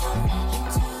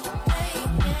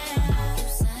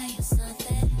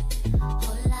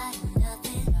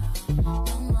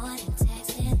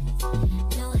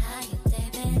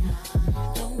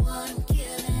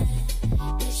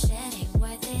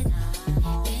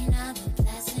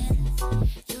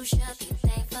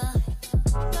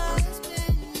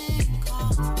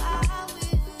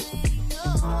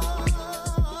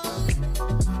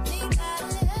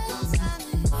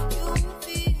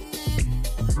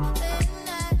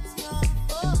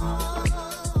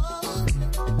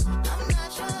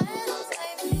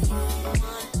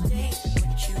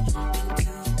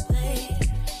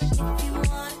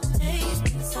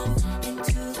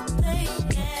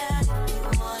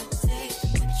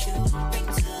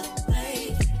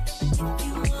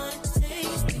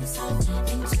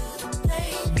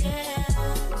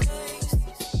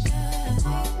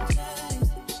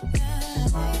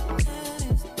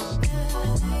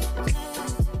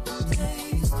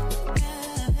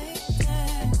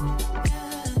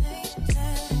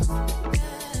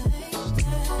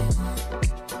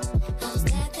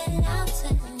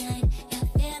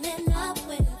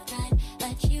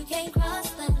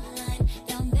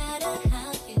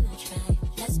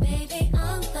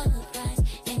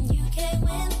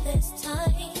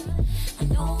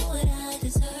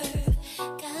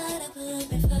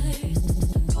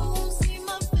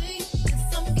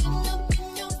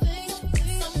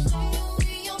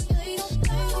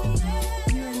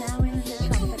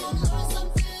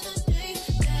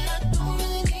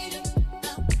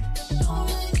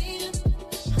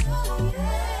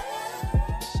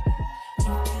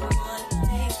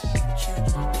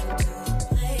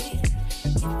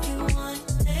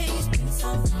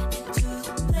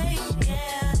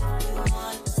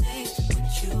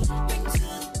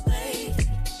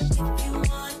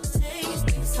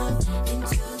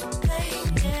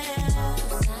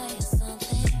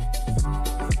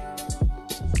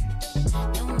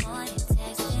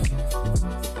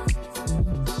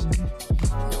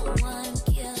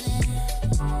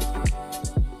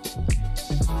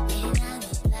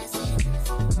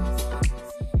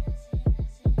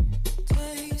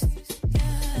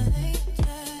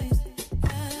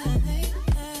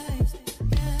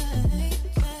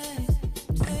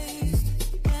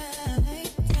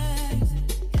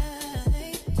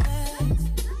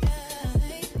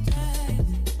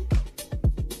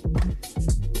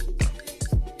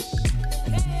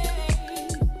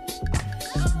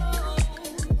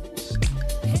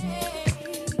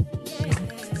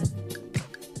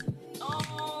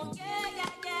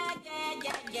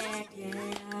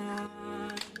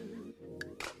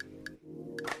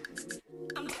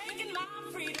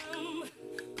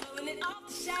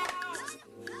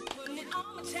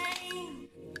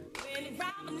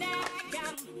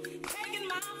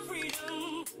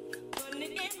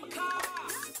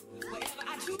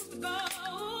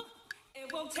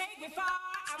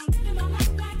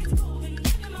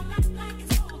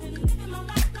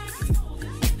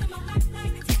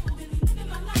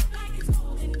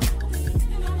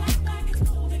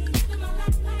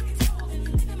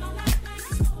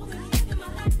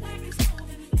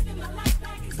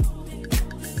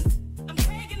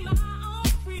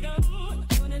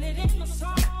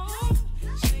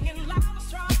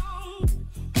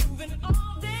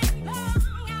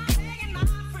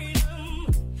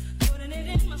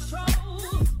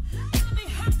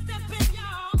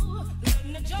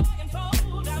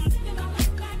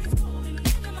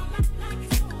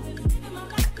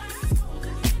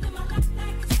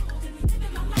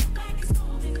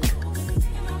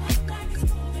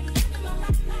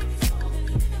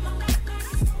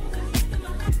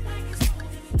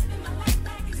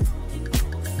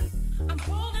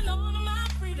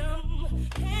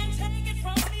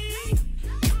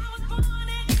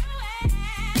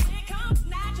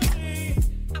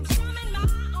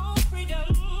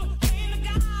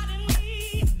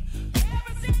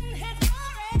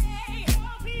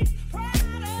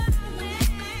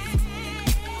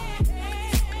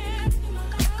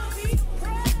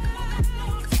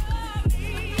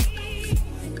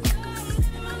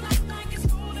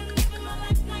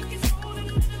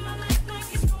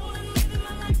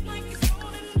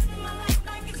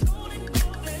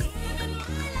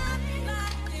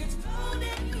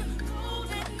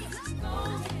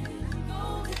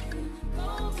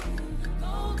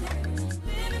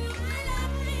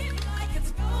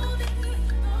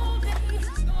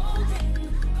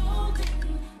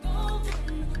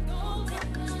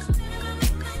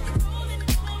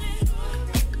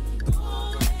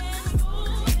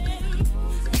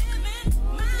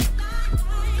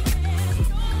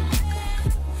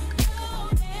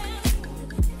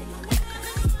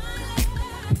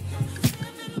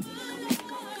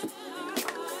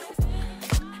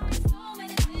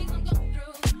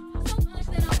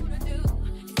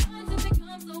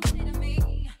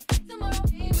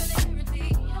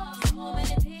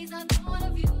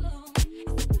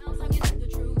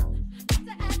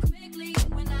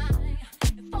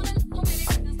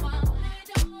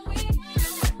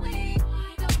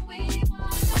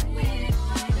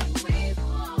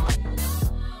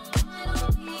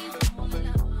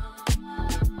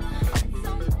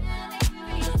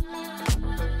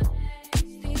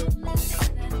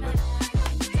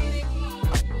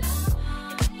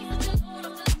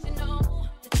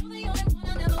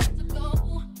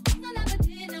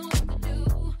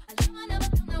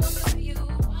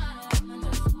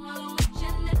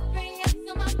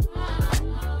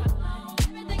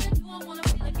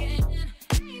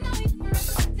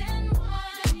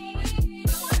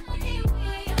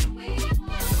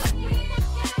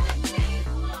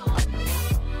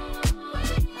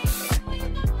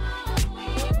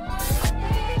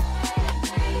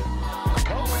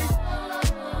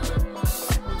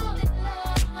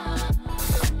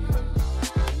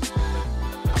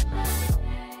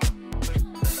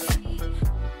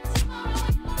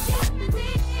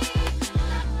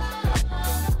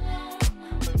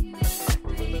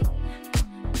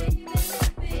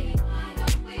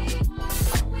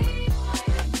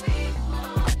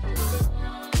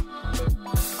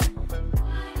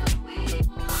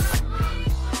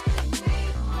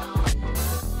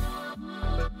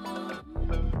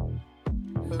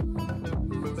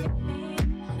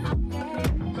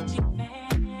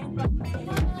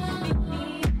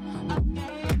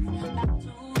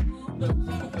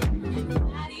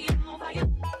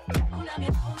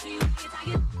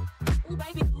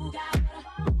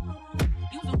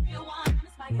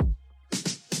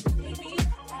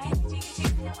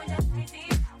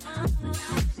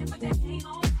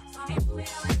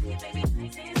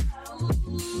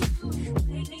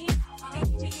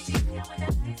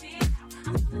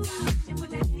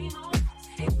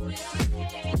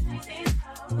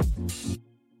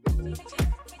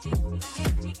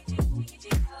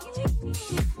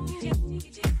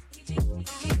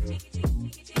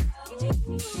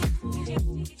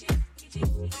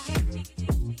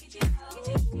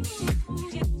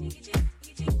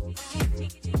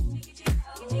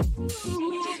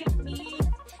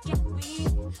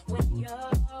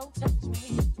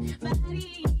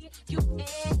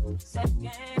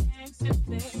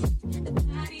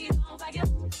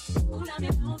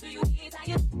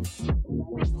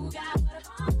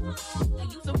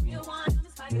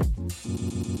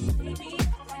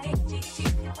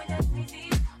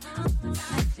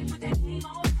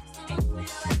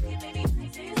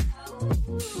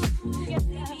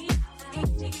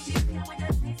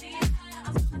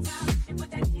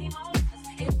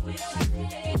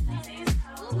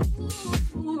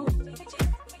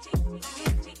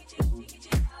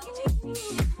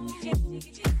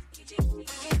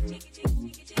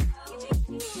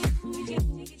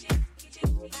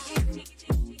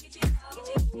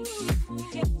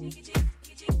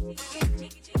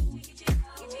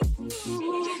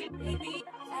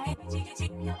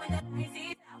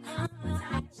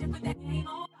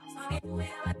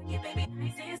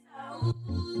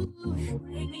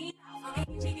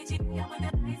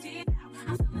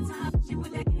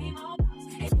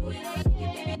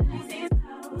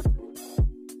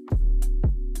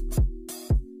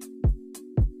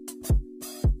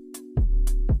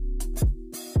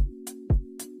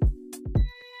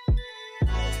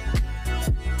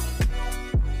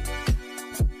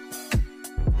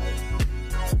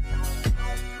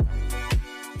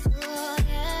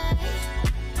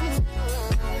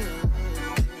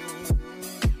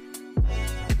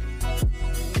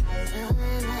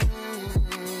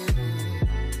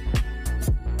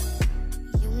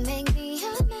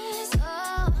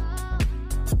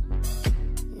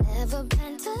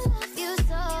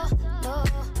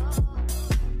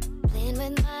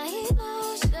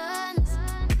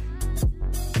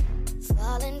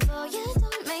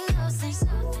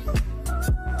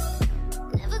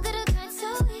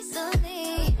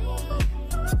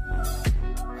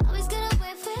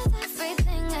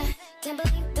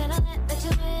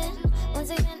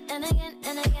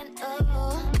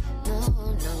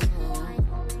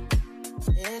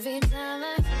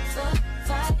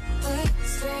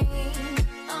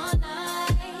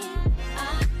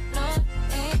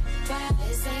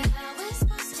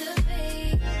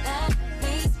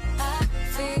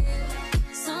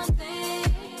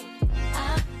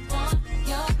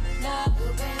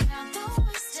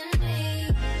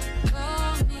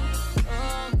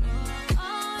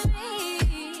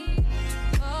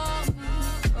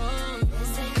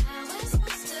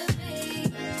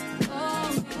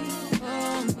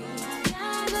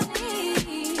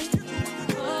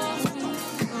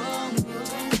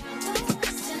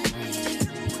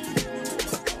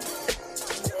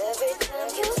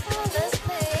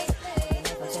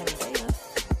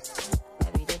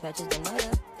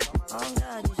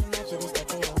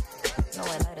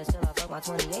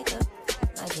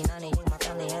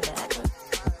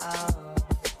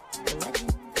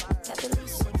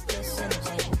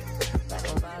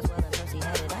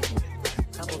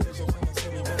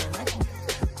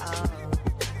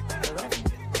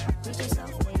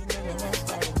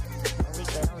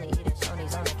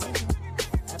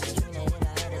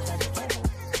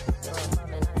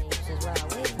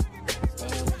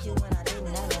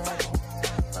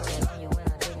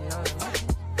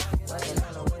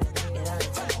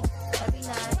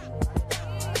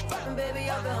 Baby,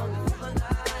 I've been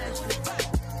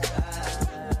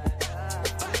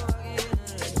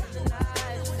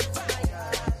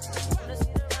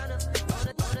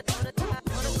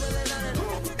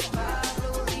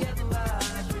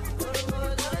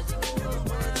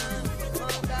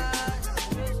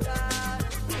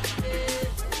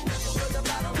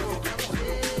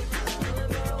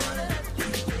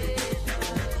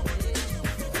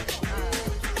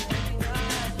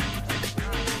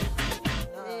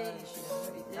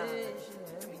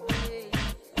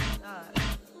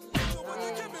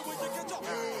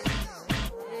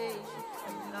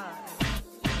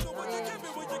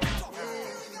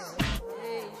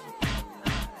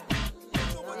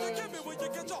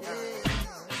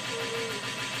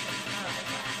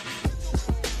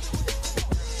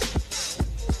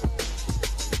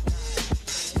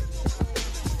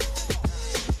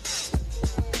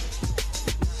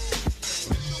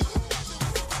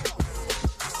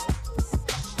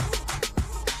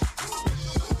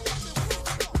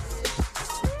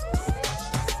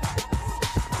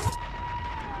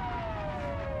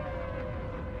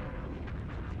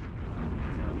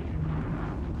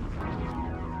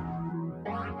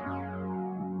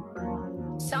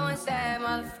said,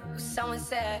 motherfucker, someone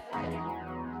said.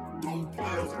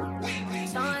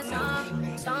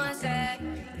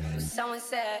 Someone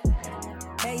said.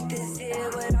 Make this here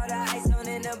with all the ice on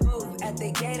in the booth. At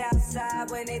the gate outside,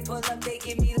 when they pull up, they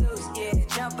get me loose. Yeah,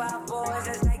 jump out, boys,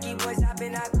 that's Nike boys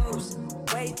hopping our coast.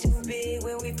 Way too big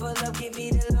when we pull up, give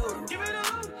me the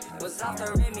loot. Was off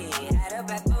the Remy, had a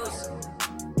back boost.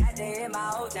 Had to hit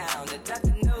my old town to duck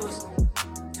the news.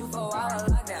 24-hour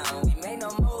lockdown, we made no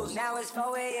moves. Now it's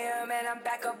 4 a.m. and I'm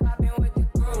back up popping with the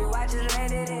crew. I just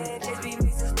landed in, just be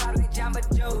mixes pop like Jamba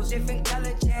Joe's. Different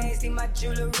color chains, see my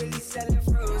jeweler really selling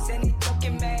fruits. And he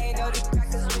joking, man, know the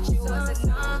crackers with you was a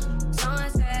Someone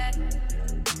said.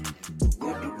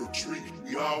 Run the retreat,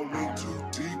 we all in too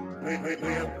deep.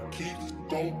 Man, keeps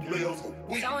don't play us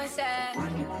a week. Someone said.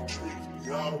 Run the retreat,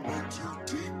 we all in too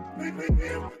deep.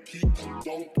 Man, keeps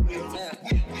don't play us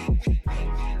a week.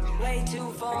 way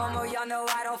too formal, y'all know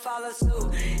I don't follow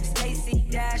suit. Stacy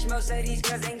Dash, most of these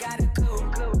girls ain't got a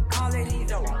clue. All of these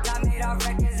though, I made all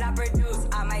records I produce.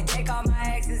 I might take all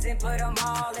my exes and put them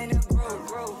all in a group.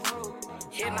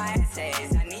 Hit my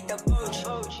essays, I need the booch.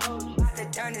 About to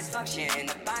turn this function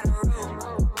into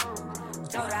Bonnaroo.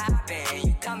 Told her hop in,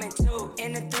 you coming too.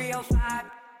 In the 305,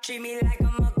 treat me like a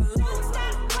muckaloo.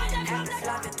 Have to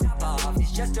slide the top off,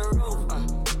 it's just a roof.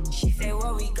 She said,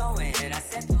 where we going? And I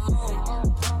said, the moon.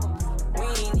 We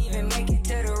ain't even make it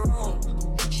to the room.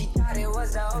 She thought it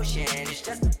was the ocean, it's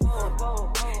just a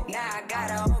pool. Now I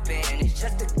gotta open, it's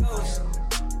just a goose.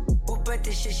 Who put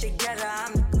this shit together?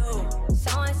 I'm the glue.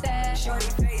 Someone said. Shorty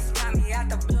face got me out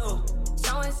the blue.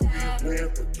 Someone said.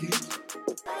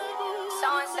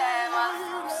 Someone said,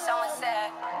 motherfucker, someone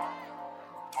said.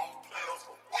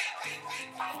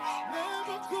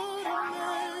 Never could have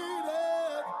made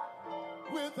it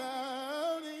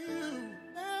without you.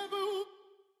 Never,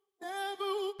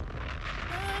 never,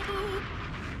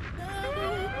 never,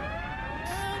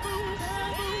 never,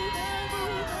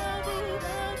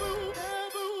 never,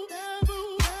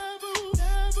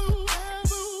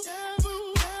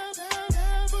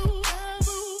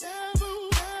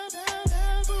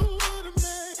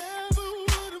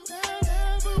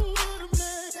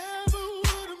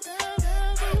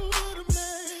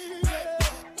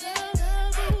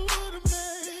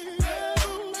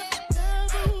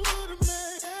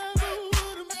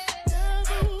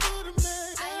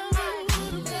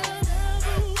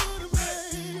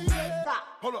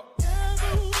 hold up.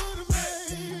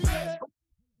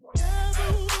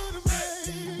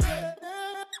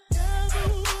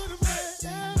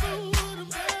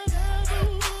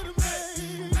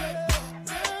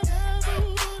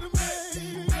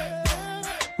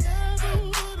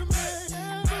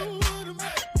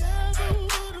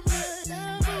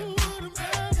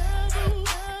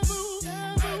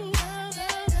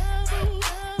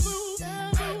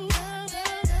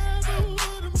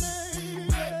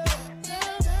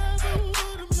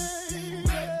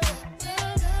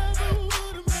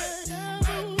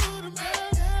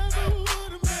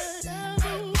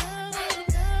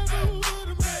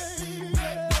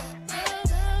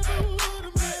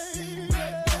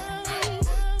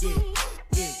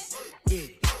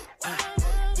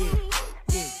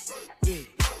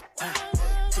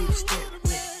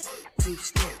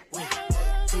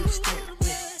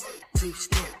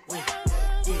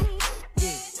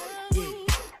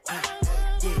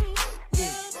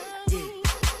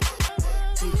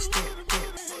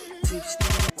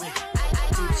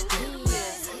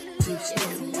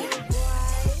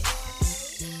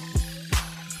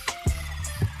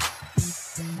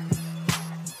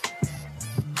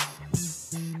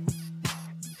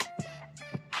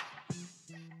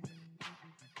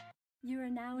 You are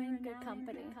now in good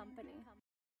company.